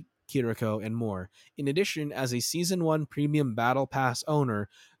Hinotori Kiriko, and more. In addition, as a Season 1 Premium Battle Pass owner,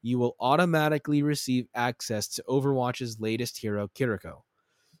 you will automatically receive access to Overwatch's latest hero, Kiriko.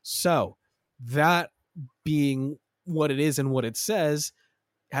 So, that being what it is and what it says,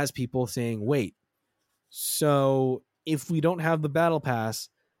 has people saying, wait, so if we don't have the Battle Pass,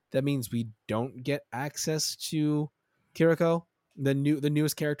 that means we don't get access to Kiriko, the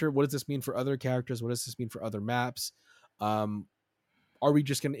newest character. What does this mean for other characters? What does this mean for other maps?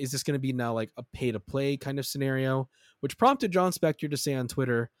 Is this gonna be now like a pay to play kind of scenario? Which prompted John Spector to say on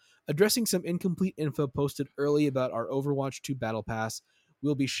Twitter, addressing some incomplete info posted early about our Overwatch 2 Battle Pass,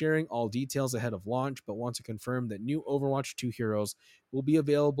 we'll be sharing all details ahead of launch, but want to confirm that new Overwatch 2 heroes will be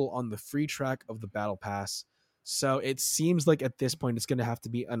available on the free track of the Battle Pass. So it seems like at this point it's going to have to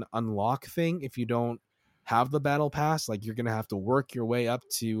be an unlock thing. If you don't have the Battle Pass, like you're going to have to work your way up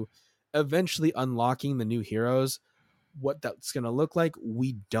to eventually unlocking the new heroes. What that's going to look like,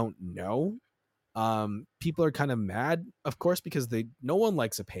 we don't know. People are kind of mad, of course, because no one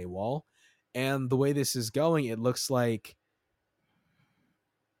likes a paywall. And the way this is going, it looks like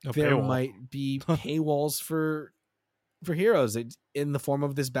there might be paywalls for heroes in the form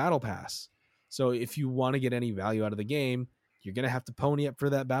of this Battle Pass. So if you want to get any value out of the game, you're going to have to pony up for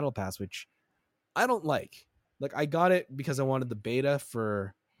that Battle Pass, which I don't like. Like, I got it because I wanted the beta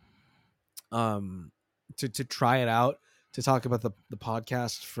for to try it out, to talk about the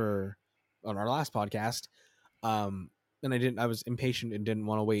podcast on our last podcast. And I was impatient and didn't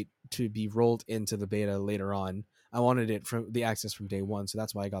want to wait to be rolled into the beta later on. I wanted it from the access from day one, so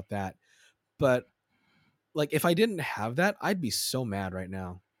that's why I got that. But like, if I didn't have that, I'd be so mad right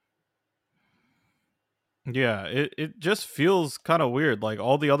now. Yeah, it just feels kind of weird. Like,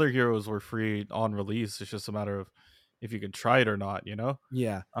 all the other heroes were free on release. It's just a matter of if you can try it or not, you know?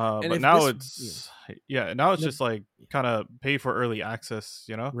 Yeah. But now it's just like kind of pay for early access,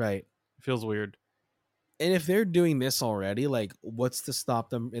 you know? Right. It feels weird. And if they're doing this already, like, what's to stop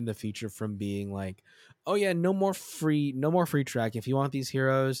them in the future from being like, oh yeah, no more free track. If you want these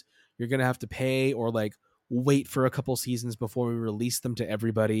heroes, you're going to have to pay, or like wait for a couple seasons before we release them to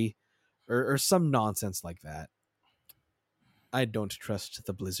everybody, or some nonsense like that. I don't trust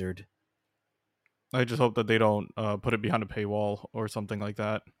the Blizzard. I just hope that they don't put it behind a paywall or something like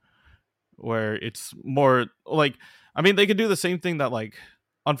that, where it's more like, I mean, they could do the same thing that, like,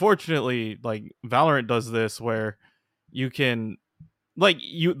 unfortunately, like, Valorant does this, where you can, like,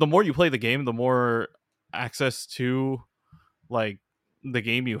 the more you play the game, the more access to, like, the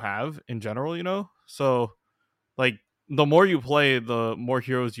game you have in general, you know? So, like, the more you play, the more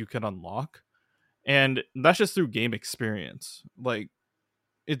heroes you can unlock. And that's just through game experience. Like,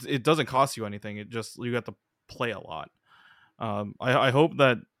 it doesn't cost you anything. It just, you have to play a lot. I hope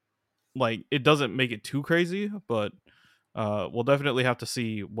that, like, it doesn't make it too crazy, but we'll definitely have to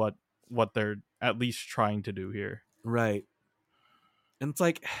see what they're at least trying to do here. Right. And it's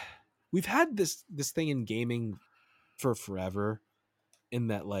like, we've had this thing in gaming for forever, in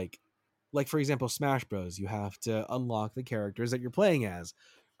that like for example, Smash Bros, you have to unlock the characters that you're playing as,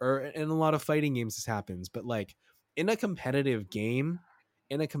 or in a lot of fighting games this happens. But like, in a competitive game,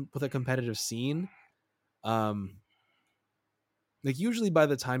 with a competitive scene, like, usually by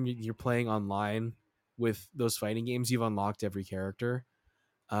the time you're playing online with those fighting games, you've unlocked every character.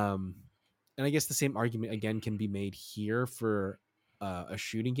 And I guess the same argument again can be made here for a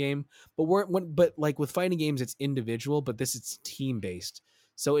shooting game. But like with fighting games, it's individual, but it's team based.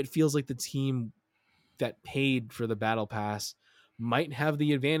 So it feels like the team that paid for the Battle Pass might have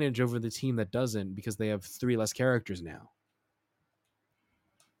the advantage over the team that doesn't, because they have 3 less characters now.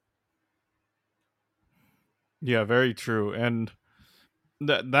 Yeah, very true. And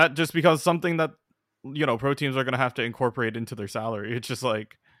that just becomes something that, you know, pro teams are going to have to incorporate into their salary. It's just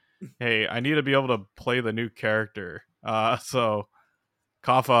like, hey, I need to be able to play the new character. So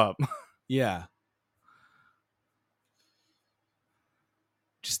cough up. Yeah.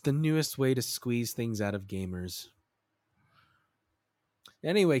 Just the newest way to squeeze things out of gamers.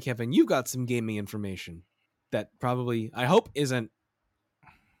 Anyway, Kevin, you've got some gaming information that probably, I hope, isn't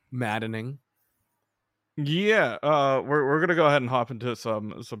maddening. Yeah, we're gonna go ahead and hop into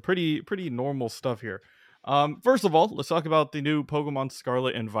some pretty normal stuff here. First of all, let's talk about the new Pokemon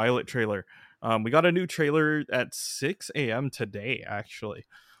Scarlet and Violet trailer. We got a new trailer at 6 a.m. today, actually.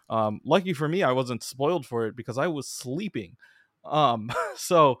 Lucky for me, I wasn't spoiled for it because I was sleeping.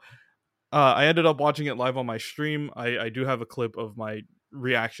 So I ended up watching it live on my stream. I do have a clip of my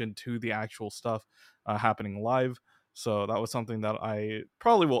reaction to the actual stuff happening live. So that was something that I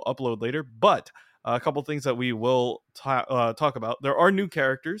probably will upload later. But a couple things that we will talk about. There are new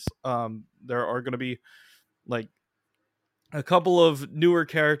characters. There are going to be like a couple of newer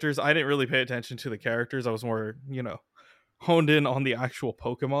characters. I didn't really pay attention to the characters. I was more, honed in on the actual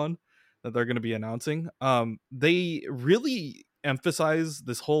Pokemon that they're going to be announcing. They really emphasize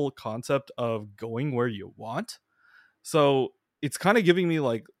this whole concept of going where you want. So it's kind of giving me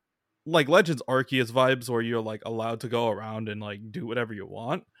like Legends Arceus vibes, where you're like allowed to go around and like do whatever you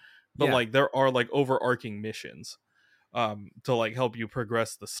want, but Yeah. like there are like overarching missions to like help you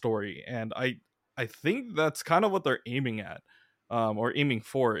progress the story, and I think that's kind of what they're aiming at, or aiming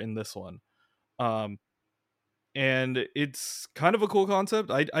for in this one. um and it's kind of a cool concept.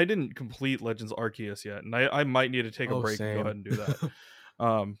 I didn't complete Legends Arceus yet, and I might need to take a break and go ahead and do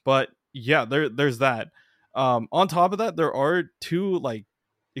that. But yeah, there's that. On top of that, there are two like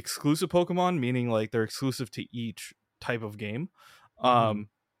exclusive Pokemon, meaning like they're exclusive to each type of game.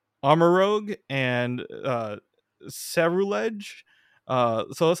 Armorogue and Cerulege.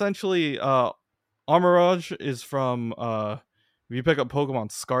 So essentially, Armorage is from if you pick up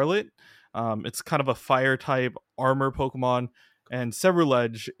Pokemon Scarlet, it's kind of a fire type armor Pokemon, and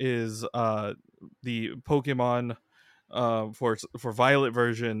Cerulege is the Pokemon for Violet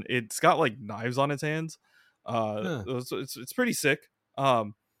version. It's got like knives on its hands. So it's pretty sick.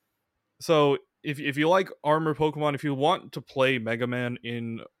 So if you like armor Pokemon, if you want to play Mega Man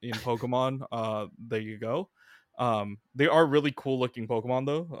in Pokemon, there you go. They are really cool looking Pokemon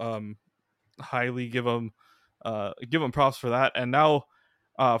though. Highly give them props for that. And now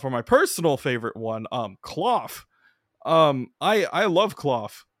for my personal favorite one, Cloth. I love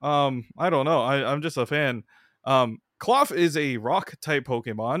Cloth. I don't know. I'm just a fan. Cloth is a rock type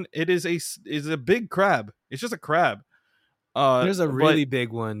Pokemon. It is a big crab. It's just a crab. There's a really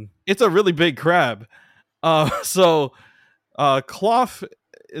big one. It's a really big crab. So Cloth,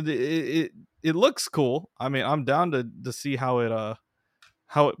 it looks cool. I mean, I'm down to see how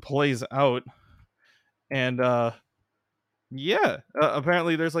it plays out. And yeah,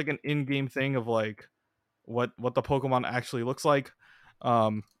 apparently there's like an in-game thing of like what the Pokemon actually looks like.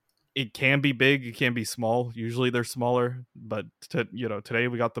 It can be big, it can be small. Usually they're smaller, but today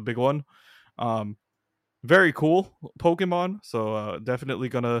we got the big one. Very cool Pokemon. So definitely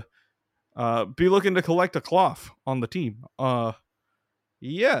gonna be looking to collect a Cloth on the team.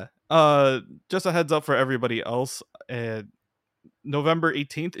 Yeah. Just a heads up for everybody else. November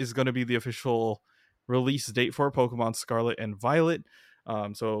 18th is going to be the official release date for Pokemon Scarlet and Violet.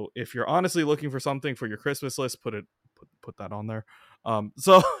 So if you're honestly looking for something for your Christmas list, put that on there.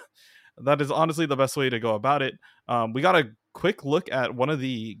 So that is honestly the best way to go about it. We got a quick look at one of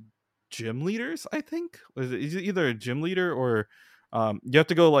the gym leaders. I think is it either a gym leader or you have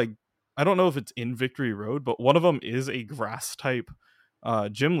to go like, I don't know if it's in Victory Road, but one of them is a grass type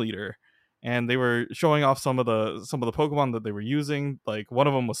gym leader. And they were showing off some of the Pokemon that they were using. Like one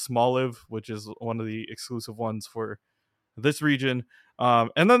of them was Smoliv, which is one of the exclusive ones for this region.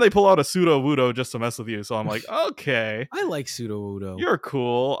 And then they pull out a Sudowoodo just to mess with you. So I'm like, okay, I like Sudowoodo. you're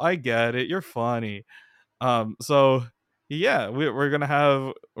cool. I get it. You're funny. So yeah, we're gonna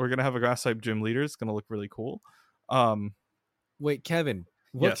have a grass type gym leader. It's gonna look really cool. Wait, Kevin,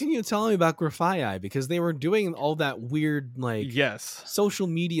 what Yes. can you tell me about Grafaiai? Because they were doing all that weird like Yes. social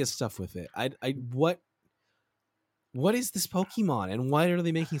media stuff with it. What is this Pokemon, and why are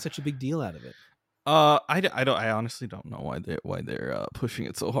they making such a big deal out of it? I honestly don't know why they're pushing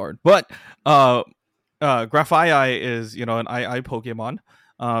it so hard. But Grafaiai is an II Pokemon.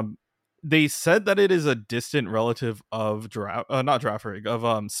 They said that it is a distant relative of not Girafarig, of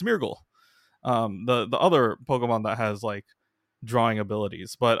Smeargle, the other Pokemon that has like drawing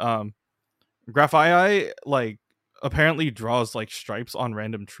abilities. But Grafaiai like apparently draws like stripes on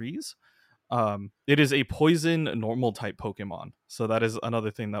random trees. It is a poison normal type Pokemon, so that is another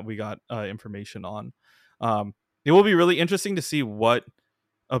thing that we got information on. It will be really interesting to see what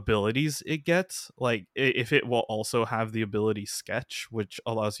abilities it gets, like if it will also have the ability Sketch, which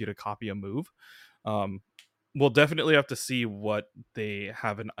allows you to copy a move. we'll definitely have to see what they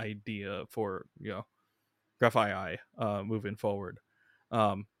have an idea for, Graph moving forward.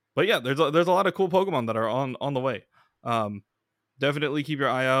 But yeah, there's a lot of cool Pokemon that are on the way. Um, Definitely keep your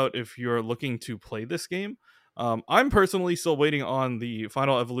eye out if you're looking to play this game. I'm personally still waiting on the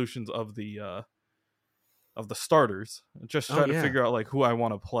final evolutions of the starters, just Oh trying to yeah. figure out like who I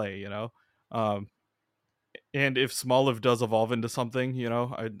want to play, um, and if Smoliv does evolve into something,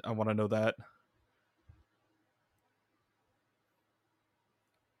 I want to know that.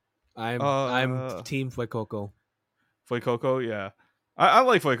 I'm Uh, Team Fuecoco. Fuecoco, yeah. I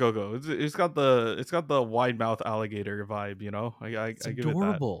like Fuecoco. It's got the wide mouth alligator vibe, It's I give it that.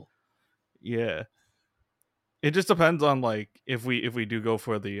 adorable. Yeah. It just depends on like if we do go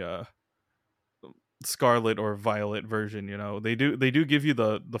for the Scarlet or Violet version, They do give you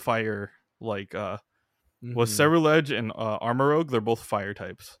the fire, like was Hmm. Ceruledge and Armorogue, they're both fire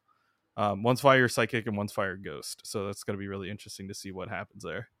types. One's fire psychic and one's fire ghost. So that's gonna be really interesting to see what happens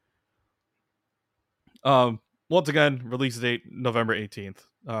there. Once again, release date November 18th.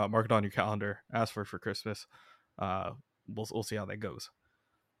 Mark it on your calendar. Ask for Christmas. Uh, we'll see how that goes.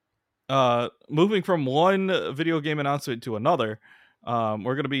 Moving from one video game announcement to another, we're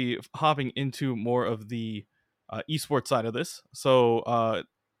going to be hopping into more of the esports side of this. So,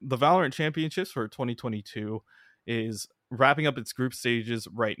 the Valorant Championships for 2022 is wrapping up its group stages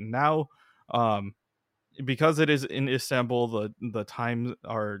right now. Um, because it is in Istanbul, the times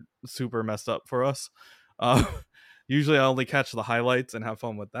are super messed up for us. Uh, Usually, I only catch the highlights and have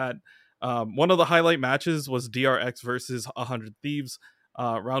fun with that. One of the highlight matches was DRX versus 100 Thieves.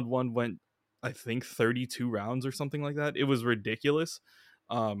 Round one went, I think, 32 rounds or something like that. It was ridiculous.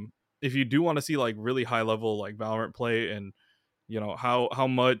 If you do want to see like really high level like Valorant play, and how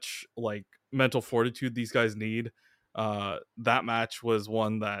much like mental fortitude these guys need, that match was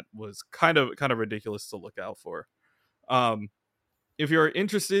one that was kind of ridiculous to look out for. um if you're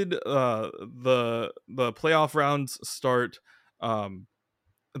interested, the playoff rounds start um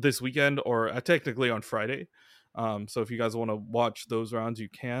this weekend, or technically on Friday. So if you guys want to watch those rounds, you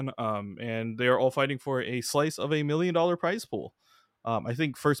can. And they are all fighting for a slice of $1 million prize pool. I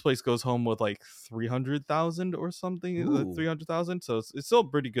think first place goes home with like 300,000 or something, Ooh. 300,000. So it's still a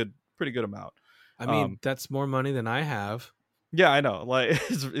pretty good amount. I mean, Um, that's more money than I have. yeah, I know. Like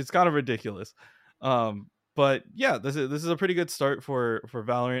it's kind of ridiculous. But yeah, this is a pretty good start for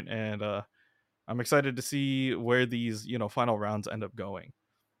Valorant, and I'm excited to see where these final rounds end up going.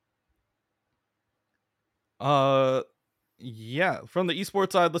 Uh, yeah, from the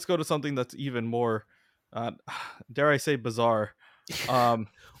esports side, let's go to something that's even more, uh, dare I say, bizarre. Um,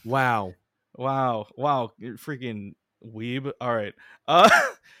 Wow. wow, you're freaking weeb. All right, uh,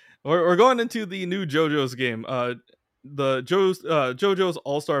 we're going into the new JoJo's game. JoJo's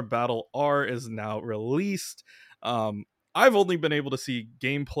All Star Battle R is now released. Um, I've only been able to see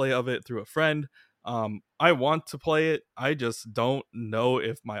gameplay of it through a friend. I want to play it. I just don't know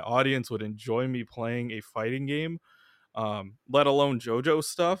if my audience would enjoy me playing a fighting game, let alone JoJo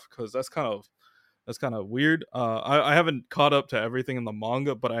stuff, because that's kind of weird. I haven't caught up to everything in the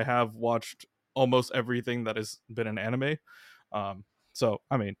manga, but I have watched almost everything that has been an anime. So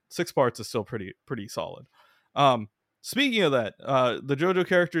I mean, 6 parts is still pretty solid. Um, Speaking of that, the JoJo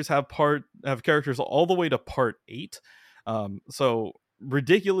characters have characters all the way to part 8. So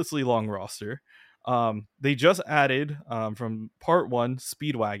ridiculously long roster. They just added, from part 1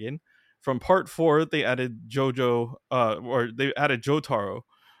 Speedwagon. From part 4 they added JoJo, or they added Jotaro.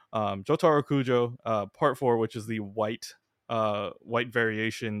 Jotaro Kujo, part 4, which is the white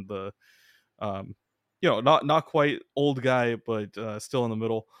variation, the not quite old guy, but still in the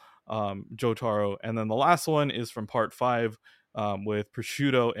middle, Jotaro. And then the last one is from part 5, with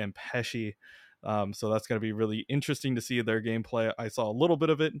Prosciutto and Pesci. So that's going to be really interesting to see their gameplay. I saw a little bit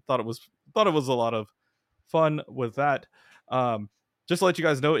of it, thought it was a lot of fun with that. Just to let you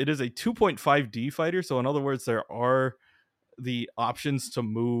guys know, it is a 2.5D fighter. So in other words, there are the options to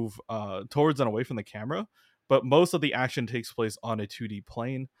move towards and away from the camera, but most of the action takes place on a 2D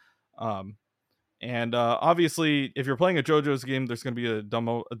plane. Um, and Obviously, if you're playing a JoJo's game, there's going to be a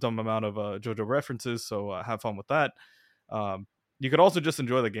dumb amount of JoJo references, so have fun with that. Um, you could also just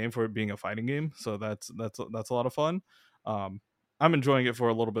enjoy the game for it being a fighting game, so that's a lot of fun. I'm enjoying it for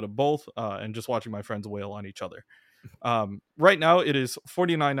a little bit of both, and just watching my friends wail on each other. Right now, it is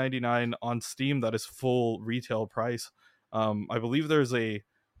 $49.99 on Steam. That is full retail price. I believe there's a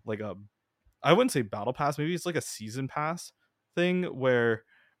I wouldn't say battle pass. Maybe it's like a season pass thing where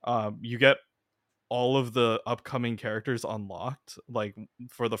you get all of the upcoming characters unlocked, like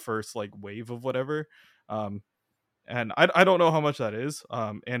for the first like wave of whatever. Um, and I don't know how much that is,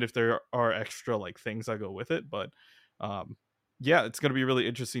 and if there are extra like things that go with it, but yeah, it's going to be really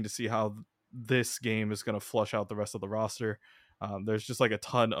interesting to see how this game is going to flush out the rest of the roster. There's just like a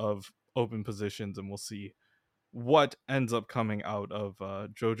ton of open positions, and we'll see what ends up coming out of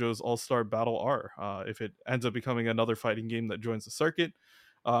JoJo's All-Star Battle R. If it ends up becoming another fighting game that joins the circuit,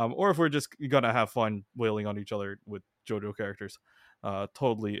 or if we're just gonna have fun wailing on each other with JoJo characters.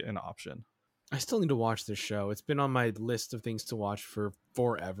 Totally an option. I still need to watch this show. It's been on my list of things to watch for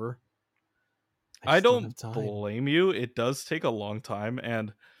forever. I just don't have time. blame you. It does take a long time,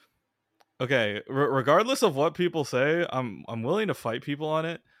 and okay, regardless of what people say, I'm willing to fight people on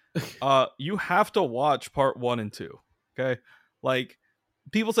it. You have to watch part 1 and 2. Okay, like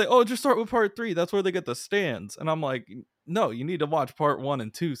people say, oh, just start with part 3. That's where they get the stands, and I'm like, no, you need to watch part 1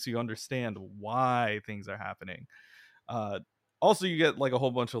 and 2 so you understand why things are happening. Also, you get like a whole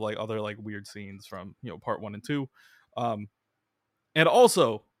bunch of like other like weird scenes from part 1 and 2, and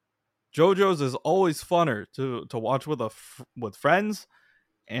also JoJo's is always funner to watch with with friends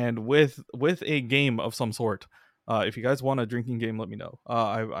and with a game of some sort. If you guys want a drinking game, let me know.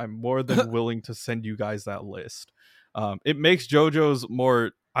 I'm more than willing to send you guys that list. It makes JoJo's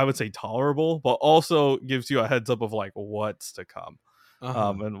more, I would say, tolerable, but also gives you a heads up of like what's to come,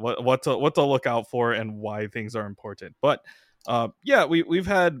 and what to look out for and why things are important. But yeah, we've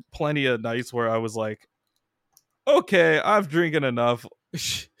had plenty of nights where I was like, okay, I've drinking enough.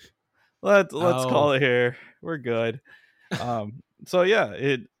 Let's call it here. We're good. So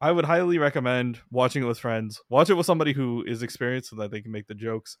yeah, I would highly recommend watching it with friends. Watch it with somebody who is experienced so that they can make the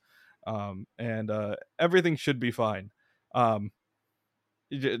jokes. And everything should be fine.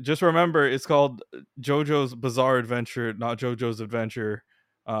 Just remember, it's called JoJo's Bizarre Adventure, not JoJo's Adventure.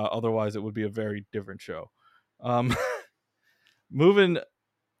 Otherwise, it would be a very different show. Moving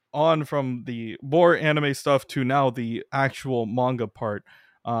on from the more anime stuff to now the actual manga part.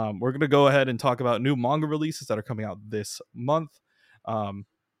 We're going to go ahead and talk about new manga releases that are coming out this month.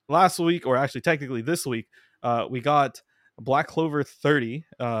 Last week, or actually technically this week, we got Black Clover 30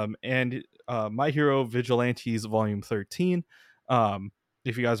 and My Hero Vigilantes Volume 13.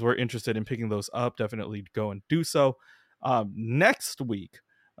 If you guys were interested in picking those up, definitely go and do so. Next week,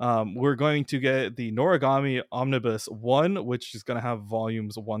 we're going to get the Noragami Omnibus 1, which is going to have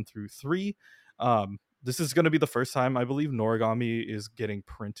volumes 1 through 3. This is going to be the first time, I believe, Noragami is getting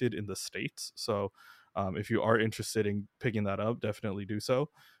printed in the States. So if you are interested in picking that up, definitely do so.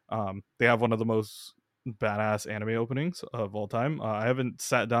 They have one of the most badass anime openings of all time. I haven't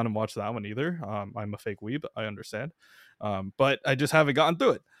sat down and watched that one either. I'm a fake weeb, I understand. But I just haven't gotten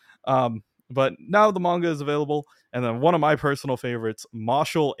through it. But now the manga is available. And then one of my personal favorites,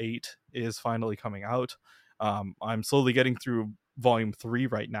 Marshall 8, is finally coming out. I'm slowly getting through volume 3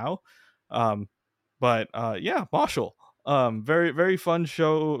 right now. But yeah, Marshall. Very, very fun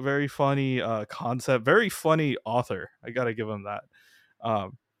show, very funny concept, very funny author. I gotta give him that.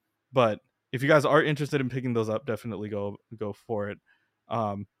 But if you guys are interested in picking those up, definitely go for it.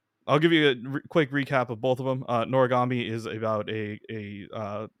 I'll give you a quick recap of both of them. Noragami is about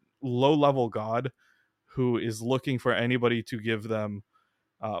a low-level god who is looking for anybody to give them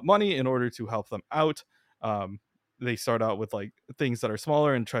money in order to help them out. They start out with like things that are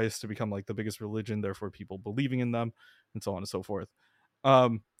smaller and tries to become like the biggest religion, therefore people believing in them, and so on and so forth.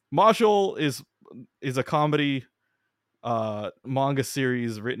 Marshall is a comedy manga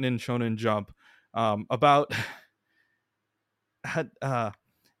series written in Shonen Jump about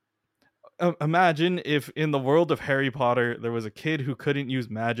imagine if in the world of Harry Potter there was a kid who couldn't use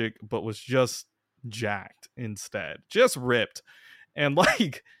magic but was just jacked instead, just ripped, and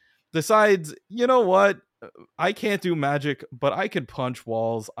like decides, you know what, I can't do magic, but I can punch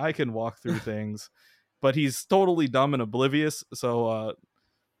walls, I can walk through things, but he's totally dumb and oblivious. So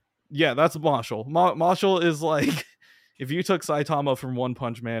yeah, that's Marshall. Marshall is like if you took Saitama from One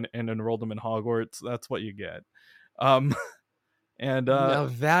Punch Man and enrolled him in Hogwarts, that's what you get. And now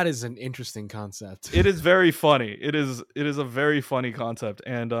that is an interesting concept. It is very funny. It is a very funny concept.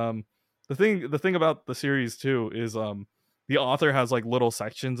 And the thing about the series too is the author has like little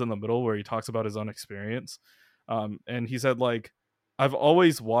sections in the middle where he talks about his own experience. And he said like, I've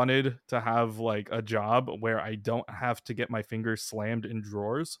always wanted to have like a job where I don't have to get my fingers slammed in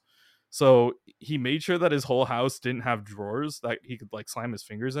drawers. So he made sure that his whole house didn't have drawers that he could like slam his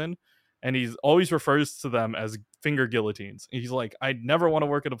fingers in. And he always refers to them as finger guillotines. He's like, I never want to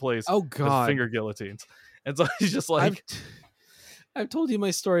work at a place with finger guillotines. And so he's just like, I've told you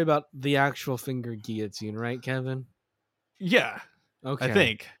my story about the actual finger guillotine, right, Kevin? Yeah. Okay. I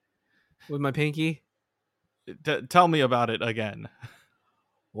think. With my pinky? Tell me about it again.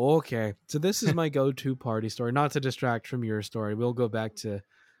 Okay. So this is my go-to party story, not to distract from your story. We'll go back to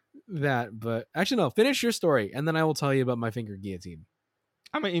that, but actually no, finish your story and then I will tell you about my finger guillotine.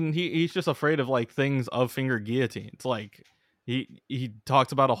 I mean, he's just afraid of like things of finger guillotines. Like he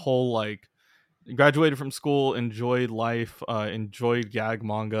talks about a whole like graduated from school, enjoyed life, enjoyed gag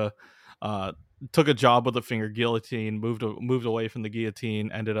manga, uh, took a job with a finger guillotine, moved away from the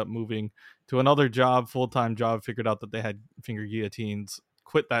guillotine, ended up moving to another job, full time job, figured out that they had finger guillotines,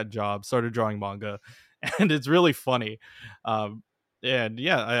 quit that job, started drawing manga, and it's really funny. Um, and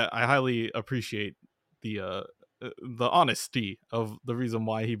yeah, I highly appreciate the honesty of the reason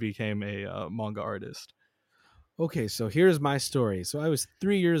why he became a manga artist. Okay, so here's my story. So I was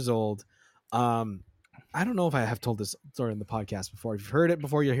 3 years old. Um, I don't know if I have told this story in the podcast before. If you've heard it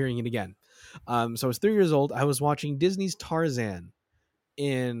before, you're hearing it again. So I was 3 years old. I was watching Disney's Tarzan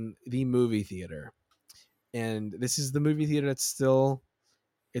in the movie theater, and this is the movie theater that's still.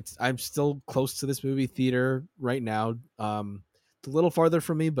 I'm still close to this movie theater right now. It's a little farther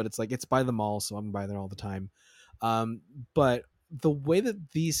from me, but it's like it's by the mall, so I'm by there all the time. Um, but the way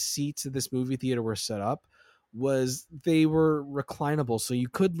that these seats at this movie theater were set up was they were reclinable, so you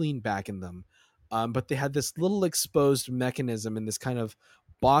could lean back in them. But they had this little exposed mechanism in this kind of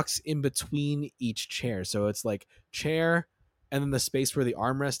box in between each chair. So it's like chair, and then the space where the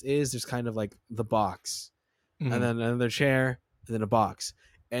armrest is, there's kind of like the box, and Mhm. then another chair, and then a box.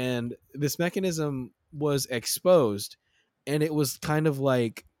 And this mechanism was exposed, and it was kind of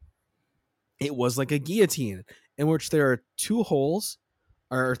like it was like a guillotine in which there are two holes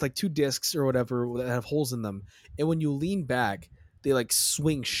or like two discs or whatever that have holes in them, and when you lean back they like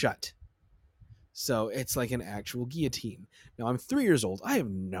swing shut, so it's like an actual guillotine. Now I'm 3 years old. I have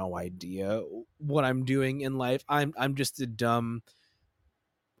no idea what I'm doing in life. I'm just a dumb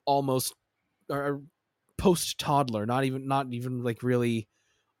almost or post toddler, not even like really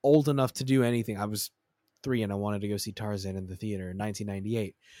old enough to do anything. I was 3 and I wanted to go see Tarzan in the theater in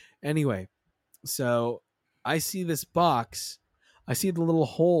 1998. Anyway, so I see this box, I see the little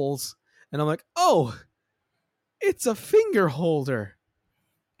holes, and I'm like, oh, it's a finger holder.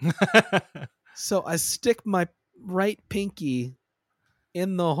 So I stick my right pinky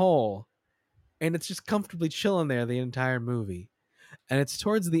in the hole, and it's just comfortably chilling there the entire movie. And it's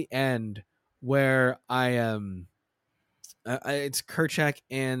towards the end where I am. It's Kerchak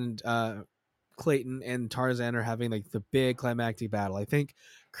and Clayton and Tarzan are having like the big climactic battle. I think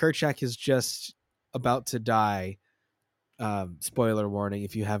Kerchak is just about to die. Spoiler warning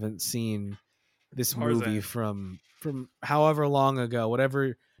if you haven't seen this movie Tarzan. from however long ago,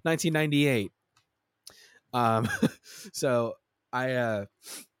 whatever 1998. Um, so I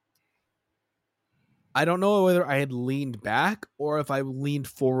I don't know whether I had leaned back or if I leaned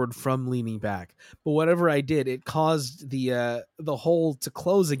forward from leaning back, but whatever I did, it caused the hole to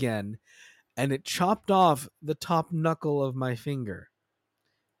close again, and it chopped off the top knuckle of my finger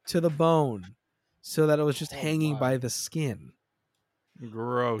to the bone so that it was just Oh hanging my. by the skin. And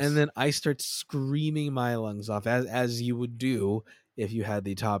Gross. then I start screaming my lungs off as you would do if you had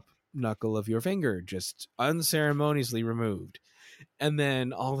the top knuckle of your finger just unceremoniously removed. And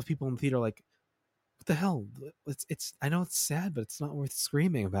then all the people in the theater are like, what the hell? It's I know it's sad, but it's not worth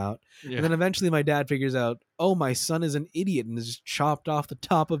screaming about. And Yeah. then eventually my dad figures out, oh, my son is an idiot and has just chopped off the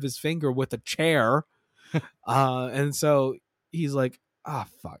top of his finger with a chair. And so he's like, ah,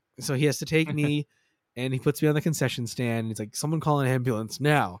 fuck. So he has to take me and he puts me on the concession stand. And he's like, someone call an ambulance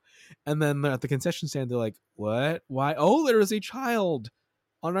now. And then at the concession stand, they're like, what? Why? Oh, there is a child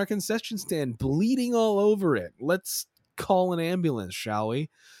on our concession stand bleeding all over it. Let's call an ambulance, shall we?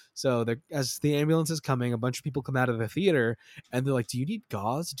 So as the ambulance is coming, a bunch of people come out of the theater and they're like, do you need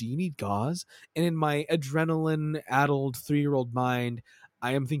gauze? Do you need gauze? And in my adrenaline addled 3-year-old mind,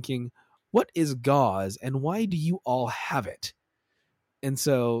 I am thinking, what is gauze and why do you all have it? And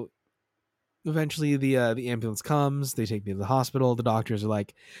so eventually the ambulance comes, they take me to the hospital. The doctors are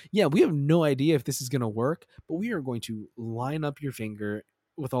like, yeah, we have no idea if this is going to work, but we are going to line up your finger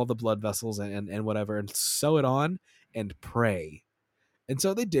with all the blood vessels and whatever and sew it on and pray. And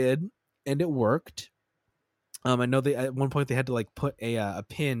so they did, and it worked. I know they at one point they had to like put a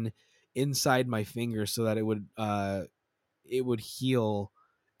pin inside my finger so that it would heal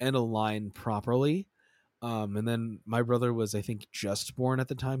and align properly. And then my brother was, I think, just born at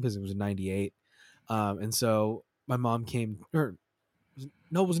the time because it was 98. And so my mom came, or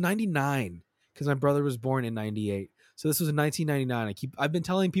no, it was 99 because my brother was born in 98. So this was in 1999. I've been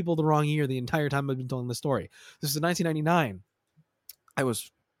telling people the wrong year the entire time I've been telling the story. This is 1999. I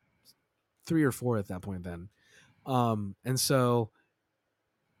was 3 or 4 at that point then. And so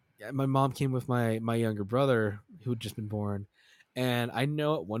yeah, my mom came with my younger brother who had just been born, And I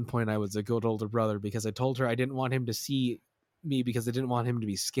know at one point I was a good older brother because I told her I didn't want him to see me because I didn't want him to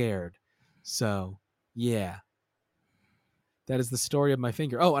be scared. So, yeah. That is the story of my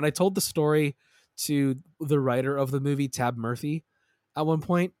finger. Oh, and I told the story to the writer of the movie, Tab Murphy, at one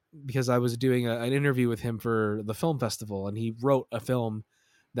point because I was doing an interview with him for the film festival, and he wrote a film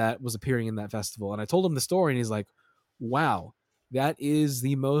that was appearing in that festival. And I told him the story, and he's like, wow, that is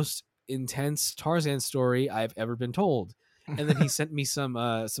the most intense Tarzan story I've ever been told. And then he sent me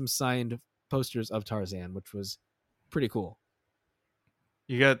some signed posters of Tarzan, which was pretty cool.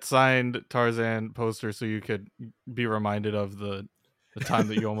 You got signed Tarzan poster so you could be reminded of the time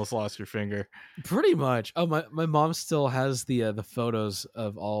that you almost lost your finger. Pretty much. Oh, my mom still has the photos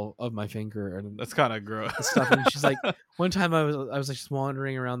of all of my finger and That's kind of gross stuff. And she's like, one time I was like just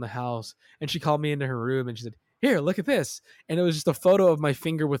wandering around the house, and she called me into her room and she said, "Here, look at this." And it was just a photo of my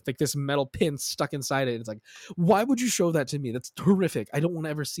finger with like this metal pin stuck inside it. It's like, why would you show that to me? That's horrific. I don't want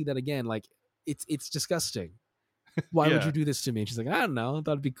to ever see that again. Like, it's disgusting. Why would Yeah. you do this to me? And she's like, I don't know. I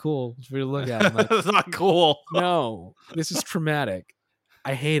thought it'd be cool for you to look at. I'm like, That's not cool. no, this is traumatic.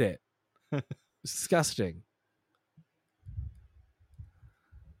 I hate it. It's disgusting.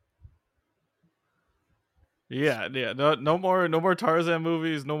 Yeah. No more Tarzan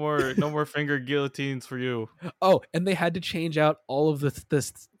movies. No more finger guillotines for you. Oh, and they had to change out all of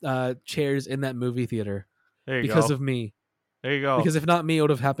the chairs in that movie theater There you because go. of me. There you go. Because if not me, it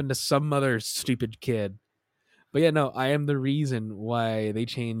would have happened to some other stupid kid. But yeah, no, I am the reason why they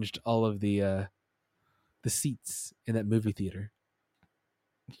changed all of the seats in that movie theater.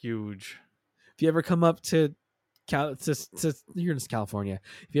 Huge. If you ever come up to you're in California.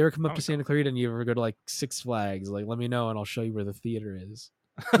 If you ever come up to Santa Clarita and you ever go to like Six Flags, like let me know and I'll show you where the theater is.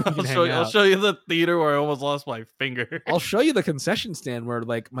 I'll show you the theater where I almost lost my finger. I'll show you the concession stand where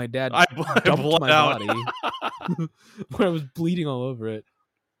like my dad I dumped bled my out. body where I was bleeding all over it.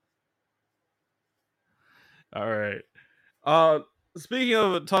 All right. Speaking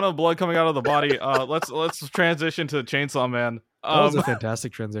of a ton of blood coming out of the body, let's transition to Chainsaw Man. That was a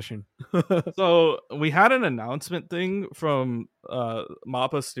fantastic transition. So we had an announcement thing from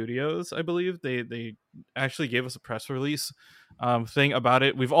Mappa Studios, I believe. They actually gave us a press release thing about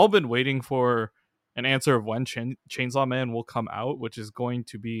it. We've all been waiting for an answer of when Chainsaw Man will come out, which is going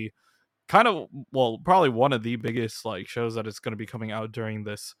to be probably one of the biggest like shows that is going to be coming out during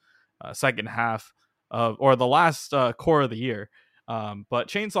this second half of or the last core of the year. But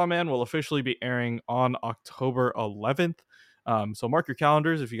Chainsaw Man will officially be airing on October 11th. So mark your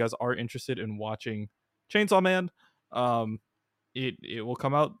calendars if you guys are interested in watching Chainsaw Man. It will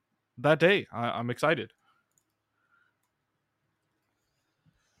come out that day. I'm excited.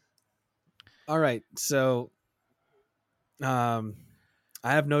 All right, so I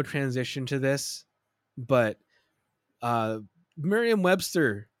have no transition to this, but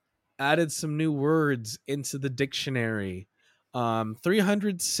Merriam-Webster added some new words into the dictionary.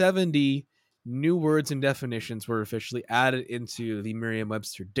 370 new words and definitions were officially added into the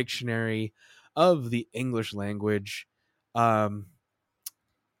Merriam-Webster dictionary of the English language. I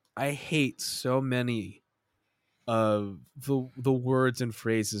hate so many of the words and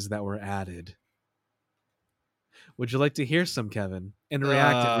phrases that were added. Would you like to hear some, Kevin, and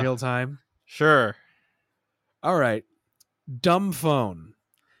react in real time? Sure. All right. Dumb phone.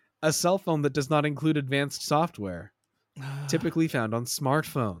 A cell phone that does not include advanced software, typically found on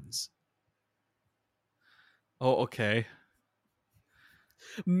smartphones. Oh, okay.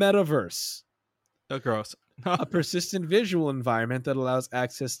 Metaverse. Oh, gross. A persistent visual environment that allows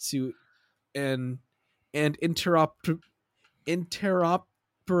access to and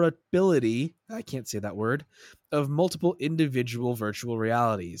interoperability, I can't say that word, of multiple individual virtual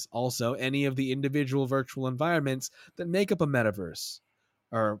realities. Also, any of the individual virtual environments that make up a metaverse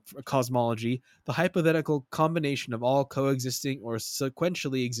or a cosmology, the hypothetical combination of all coexisting or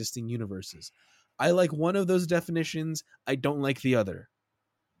sequentially existing universes. I like one of those definitions. I don't like the other.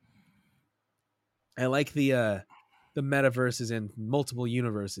 I like the metaverse is in multiple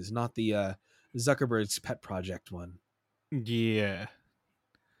universes, not the Zuckerberg's pet project one. Yeah.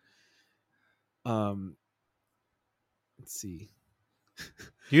 Let's see.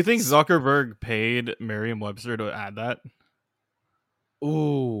 Do you think Zuckerberg paid Merriam-Webster to add that?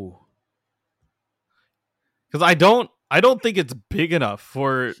 Ooh. Because I don't think it's big enough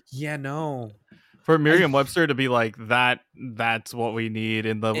for Merriam-Webster to be like that. That's what we need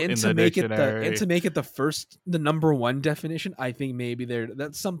in the dictionary. And to make it the number one definition, I think maybe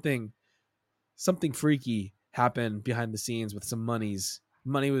that's something freaky happened behind the scenes with some monies.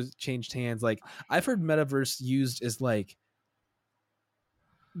 Money was changed hands. Like I've heard metaverse used as like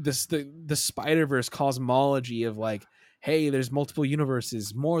this the Spider-Verse cosmology of like hey, there's multiple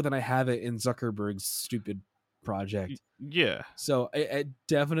universes, more than I have it in Zuckerberg's stupid project. Yeah. So it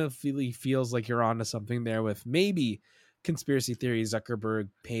definitely feels like you're onto something there with maybe conspiracy theory. Zuckerberg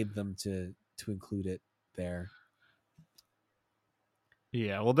paid them to include it there.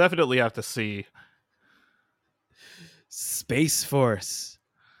 Yeah, we'll definitely have to see. Space Force,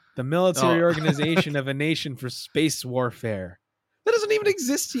 the military Oh. organization of a nation for space warfare. That doesn't even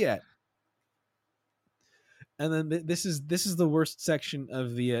exist yet. And then this is the worst section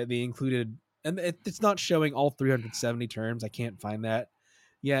of the included, and it's not showing all 370 terms. I can't find that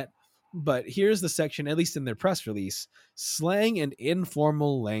yet. But here's the section, at least in their press release: slang and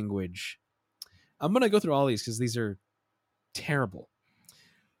informal language. I'm gonna go through all these because these are terrible.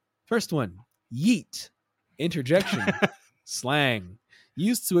 First one, yeet, interjection, slang,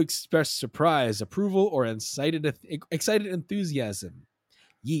 used to express surprise, approval, or excited enthusiasm.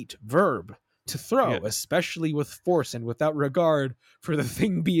 Yeet, verb, to throw, especially with force and without regard for the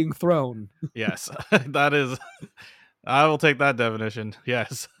thing being thrown. Yes, that is. I will take that definition.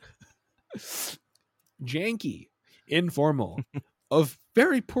 Yes. Janky, informal, of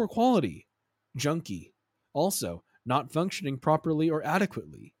very poor quality. Junky, also not functioning properly or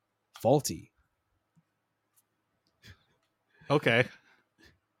adequately. Faulty. Okay.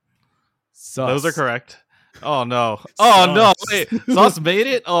 Sus. Those are correct. Oh no. Oh Sus. no. Wait. Sus made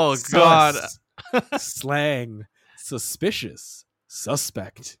it? Oh Sus. god. Slang. Suspicious.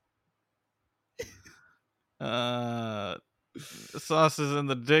 Suspect. Sus is in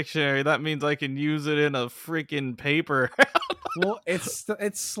the dictionary. That means I can use it in a freaking paper. Well, it's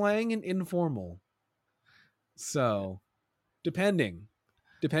slang and informal. So, depending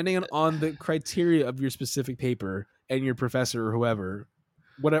on the criteria of your specific paper and your professor or whoever,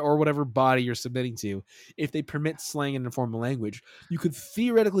 whatever body you're submitting to, if they permit slang and informal language, you could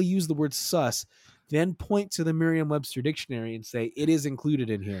theoretically use the word sus, then point to the Merriam-Webster dictionary and say it is included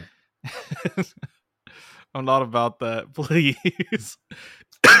in here. I'm not about that, please.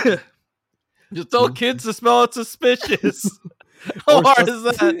 Just tell kids to spell it suspicious. How hard is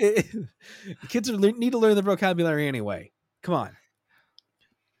that? Kids need to learn the vocabulary anyway. Come on.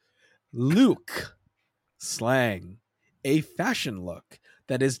 Luke. Slang. A fashion look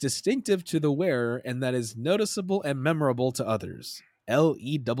that is distinctive to the wearer and that is noticeable and memorable to others.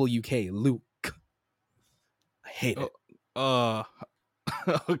 L-E-W-K. Luke. I hate it.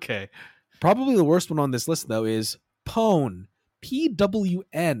 Okay. Probably the worst one on this list, though, is pwn.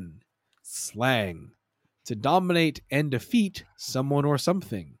 P-W-N. Slang. To dominate and defeat someone or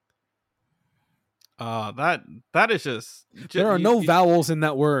something. That is just there are no vowels in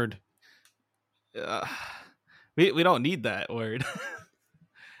that word. We don't need that word.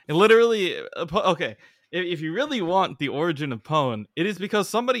 It literally, okay. If you really want the origin of pwn, it is because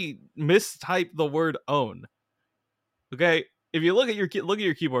somebody mistyped the word own. Okay, if you look at your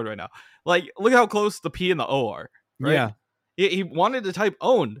keyboard right now, like look how close the P and the O are. Right? Yeah, he wanted to type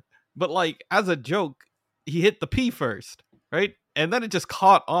owned, but like as a joke, he hit the P first, right? And then it just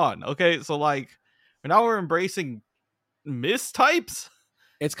caught on. Okay, so like now we're embracing mistypes.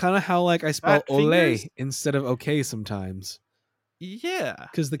 It's kind of how like I spell ole instead of okay sometimes. Yeah,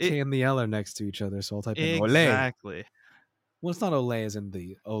 because the K and the L are next to each other, so I'll type in ole. Exactly. Well, it's not ole as in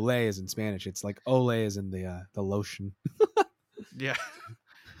the ole as in Spanish. It's like ole as in the lotion. Yeah.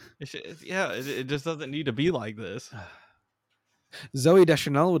 It just doesn't need to be like this. Zoe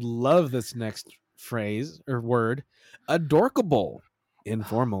Deschanel would love this next phrase or word. Adorkable.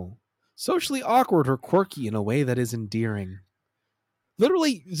 Informal. Socially awkward or quirky in a way that is endearing.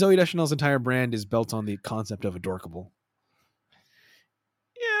 Literally, Zoe Deschanel's entire brand is built on the concept of adorkable.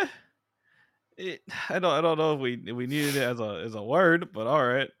 Yeah. I don't know if we needed it as a word, but all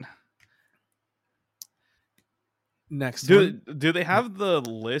right. Next do they have the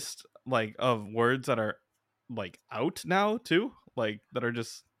list like of words that are like out now too, like that are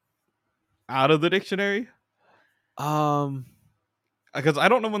just out of the dictionary? Because I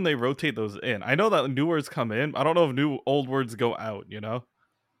don't know when they rotate those in. I know that new words come in. I don't know if old words go out, you know?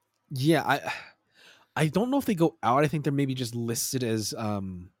 Yeah, I don't know if they go out. I think they're maybe just listed as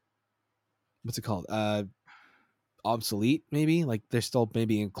what's it called? Obsolete, maybe? Like they're still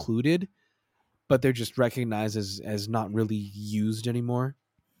maybe included, but they're just recognized as not really used anymore.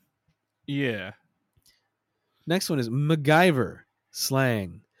 Yeah. Next one is MacGyver.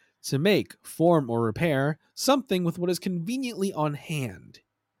 Slang. To make, form, or repair something with what is conveniently on hand.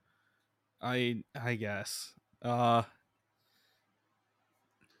 I guess. Does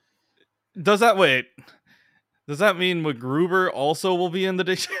that mean MacGruber also will be in the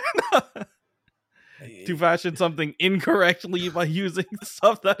dictionary? To fashion something incorrectly by using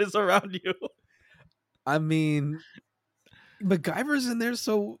stuff that is around you. I mean, MacGyver's in there,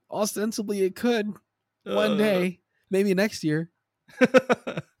 so ostensibly it could one Uh, day, maybe next year.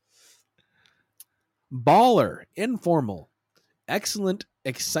 Baller, informal, excellent,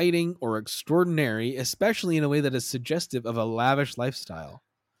 exciting, or extraordinary, especially in a way that is suggestive of a lavish lifestyle.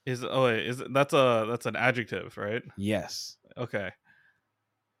 is that's an adjective, right? Yes. Okay.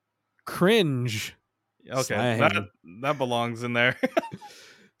 Cringe. Okay. Slang. That belongs in there.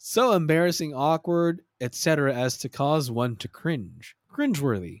 So embarrassing, awkward, etc., as to cause one to cringe.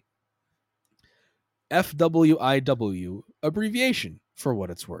 Cringeworthy. FWIW, abbreviation for what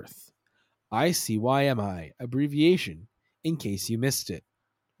it's worth. ICYMI, abbreviation in case you missed it.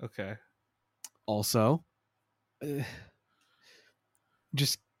 Okay. Also,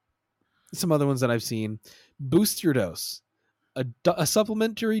 just some other ones that I've seen. Boost your dose. A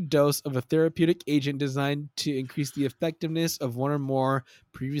supplementary dose of a therapeutic agent designed to increase the effectiveness of one or more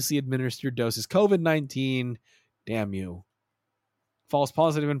previously administered doses. COVID-19, damn you. False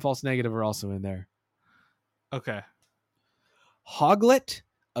positive and false negative are also in there. Okay. Hoglet,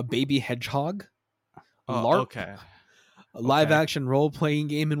 a baby hedgehog. LARP, Okay. a live-action role-playing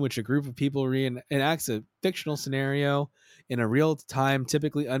game in which a group of people reenacts a fictional scenario in a real time,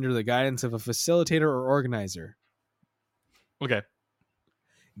 typically under the guidance of a facilitator or organizer. Okay.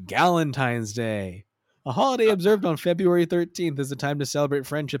 Galentine's Day, a holiday observed on February 13th as a time to celebrate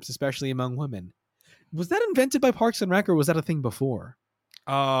friendships, especially among women. Was that invented by Parks and Rec, or was that a thing before?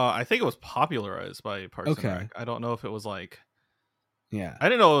 I think it was popularized by Parks Okay. and Rec. I don't know if it was like. Yeah. I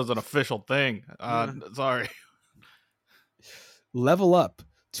didn't know it was an official thing. Sorry. Level up,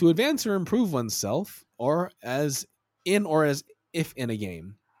 to advance or improve oneself, or as if in a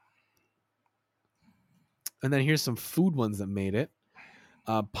game. And then here's some food ones that made it.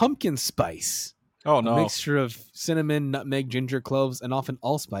 Pumpkin spice. Oh A no. mixture of cinnamon, nutmeg, ginger, cloves, and often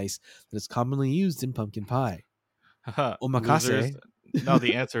allspice that is commonly used in pumpkin pie. Omakase. Losers. No,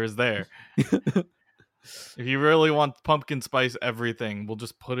 the answer is there. If you really want pumpkin spice everything, we'll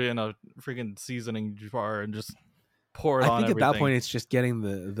just put it in a freaking seasoning jar and just pour it on I think everything. at that point it's just getting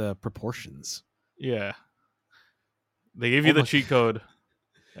the proportions. Yeah. They gave you the cheat code.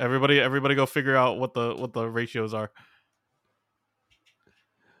 Everybody go figure out what the ratios are.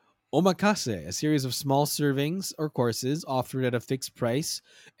 Omakase, a series of small servings or courses offered at a fixed price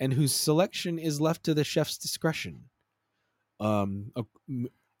and whose selection is left to the chef's discretion.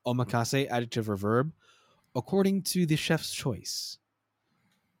 Omakase, adjective or verb, according to the chef's choice.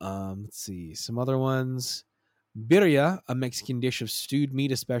 Let's see, some other ones. Birria, a Mexican dish of stewed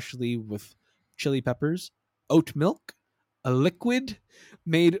meat, especially with chili peppers. Oat milk, a liquid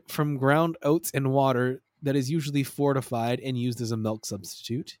made from ground oats and water that is usually fortified and used as a milk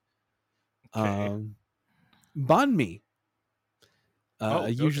substitute. Okay. Banh mi, a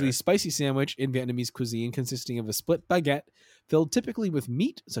usually okay. spicy sandwich in Vietnamese cuisine consisting of a split baguette filled typically with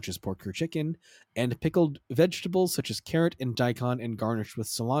meat, such as pork or chicken, and pickled vegetables such as carrot and daikon and garnished with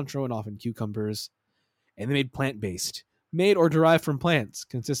cilantro and often cucumbers. And they made plant-based, made or derived from plants,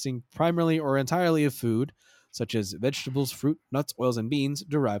 consisting primarily or entirely of food, such as vegetables, fruit, nuts, oils, and beans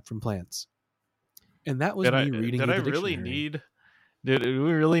derived from plants. And that was me reading the dictionary. Did we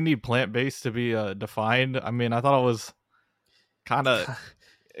really need plant-based to be defined? I mean, I thought it was kind of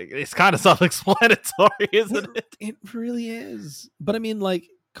it's kind of self-explanatory, isn't it? It really is. But I mean, like,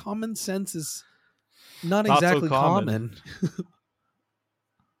 common sense is not Not so exactly common. common.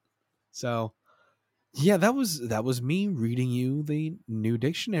 So, yeah, that was me reading you the new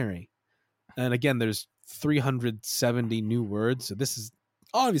dictionary. And again, there's 370 new words. So this is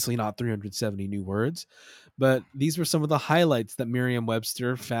obviously not 370 new words, but these were some of the highlights that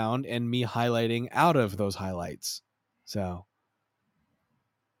Merriam-Webster found and me highlighting out of those highlights. So,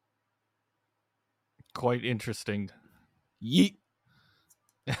 Quite interesting. yeet.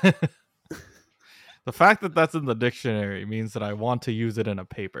 The fact that that's in the dictionary means that I want to use it in a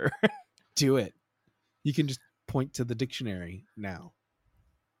paper. Do it. You can just point to the dictionary now.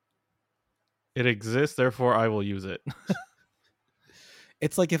 It exists, therefore I will use it.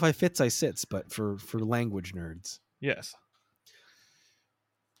 It's like If I Fits, I Sits, but for language nerds. Yes.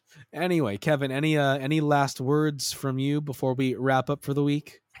 Anyway, Kevin, any last words from you before we wrap up for the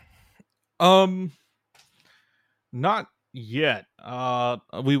week? Not yet.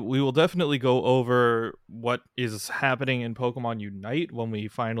 We will definitely go over what is happening in Pokemon Unite when we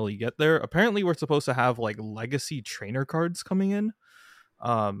finally get there. Apparently we're supposed to have like legacy trainer cards coming in.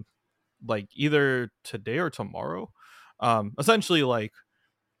 Like either today or tomorrow. Essentially like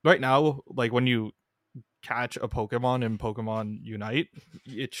right now, like when you catch a Pokemon in Pokemon Unite,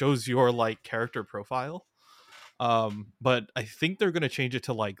 it shows your like character profile. But I think they're gonna change it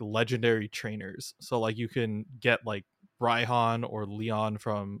to like legendary trainers. So like you can get like Raihan or Leon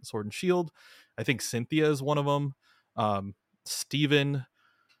from Sword and Shield. I think Cynthia is one of them. Steven,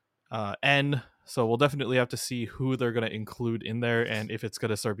 N. So we'll definitely have to see who they're going to include in there and if it's going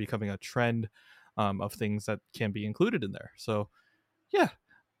to start becoming a trend of things that can be included in there. So yeah.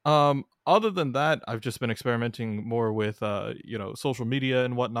 Other than that, I've just been experimenting more with social media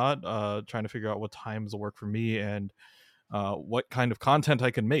and whatnot, trying to figure out what times will work for me and what kind of content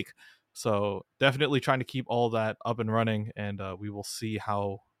I can make. So definitely trying to keep all that up and running, and we will see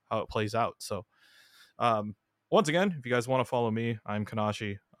how it plays out. So once again, if you guys want to follow me, I'm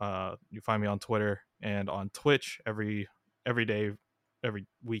Kanashi. You find me on Twitter and on Twitch every day, every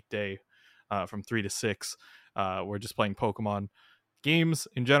weekday from 3 to 6. We're just playing Pokemon games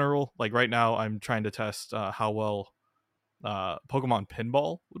in general. Like right now, I'm trying to test how well Pokemon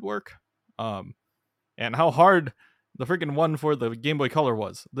Pinball would work, and how hard the freaking one for the Game Boy Color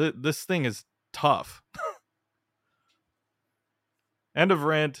was. This thing is tough. End of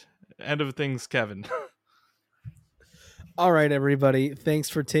rant. End of things, Kevin. All right, everybody. Thanks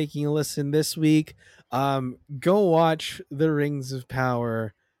for taking a listen this week. Go watch The Rings of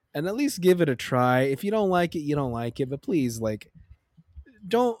Power and at least give it a try. If you don't like it, you don't like it. But please,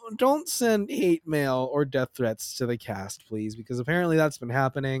 don't send hate mail or death threats to the cast, please, because apparently that's been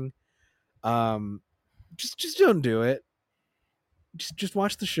happening. Just don't do it. Just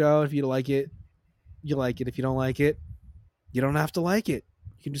watch the show. If you like it, you like it. If you don't like it, you don't have to like it.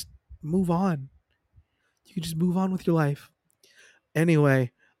 You can just move on. You can just move on with your life.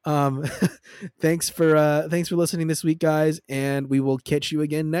 Anyway, thanks for listening this week, guys, and we will catch you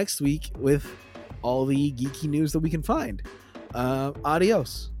again next week with all the geeky news that we can find.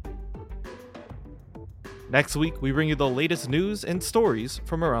 Adios. Next week, we bring you the latest news and stories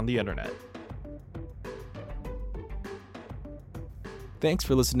from around the internet. Thanks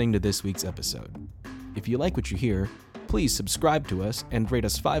for listening to this week's episode. If you like what you hear, please subscribe to us and rate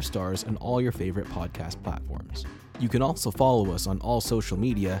us 5 stars on all your favorite podcast platforms. You can also follow us on all social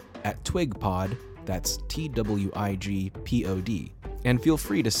media at TwigPod, that's TWIGPOD, and feel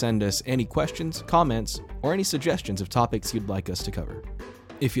free to send us any questions, comments, or any suggestions of topics you'd like us to cover.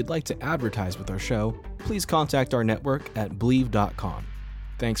 If you'd like to advertise with our show, please contact our network at Believe.com.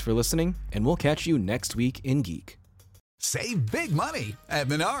 Thanks for listening, and we'll catch you next week in Geek. Save big money at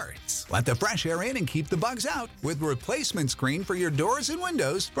Menards. Let the fresh air in and keep the bugs out with replacement screen for your doors and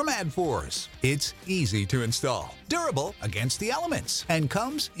windows from AdForce. It's easy to install, durable against the elements, and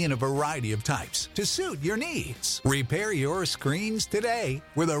comes in a variety of types to suit your needs. Repair your screens today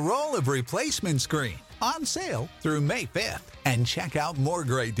with a roll of replacement screen on sale through May 5th. And check out more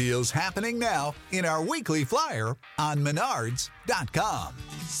great deals happening now in our weekly flyer on Menards.com.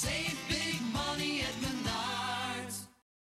 Save big.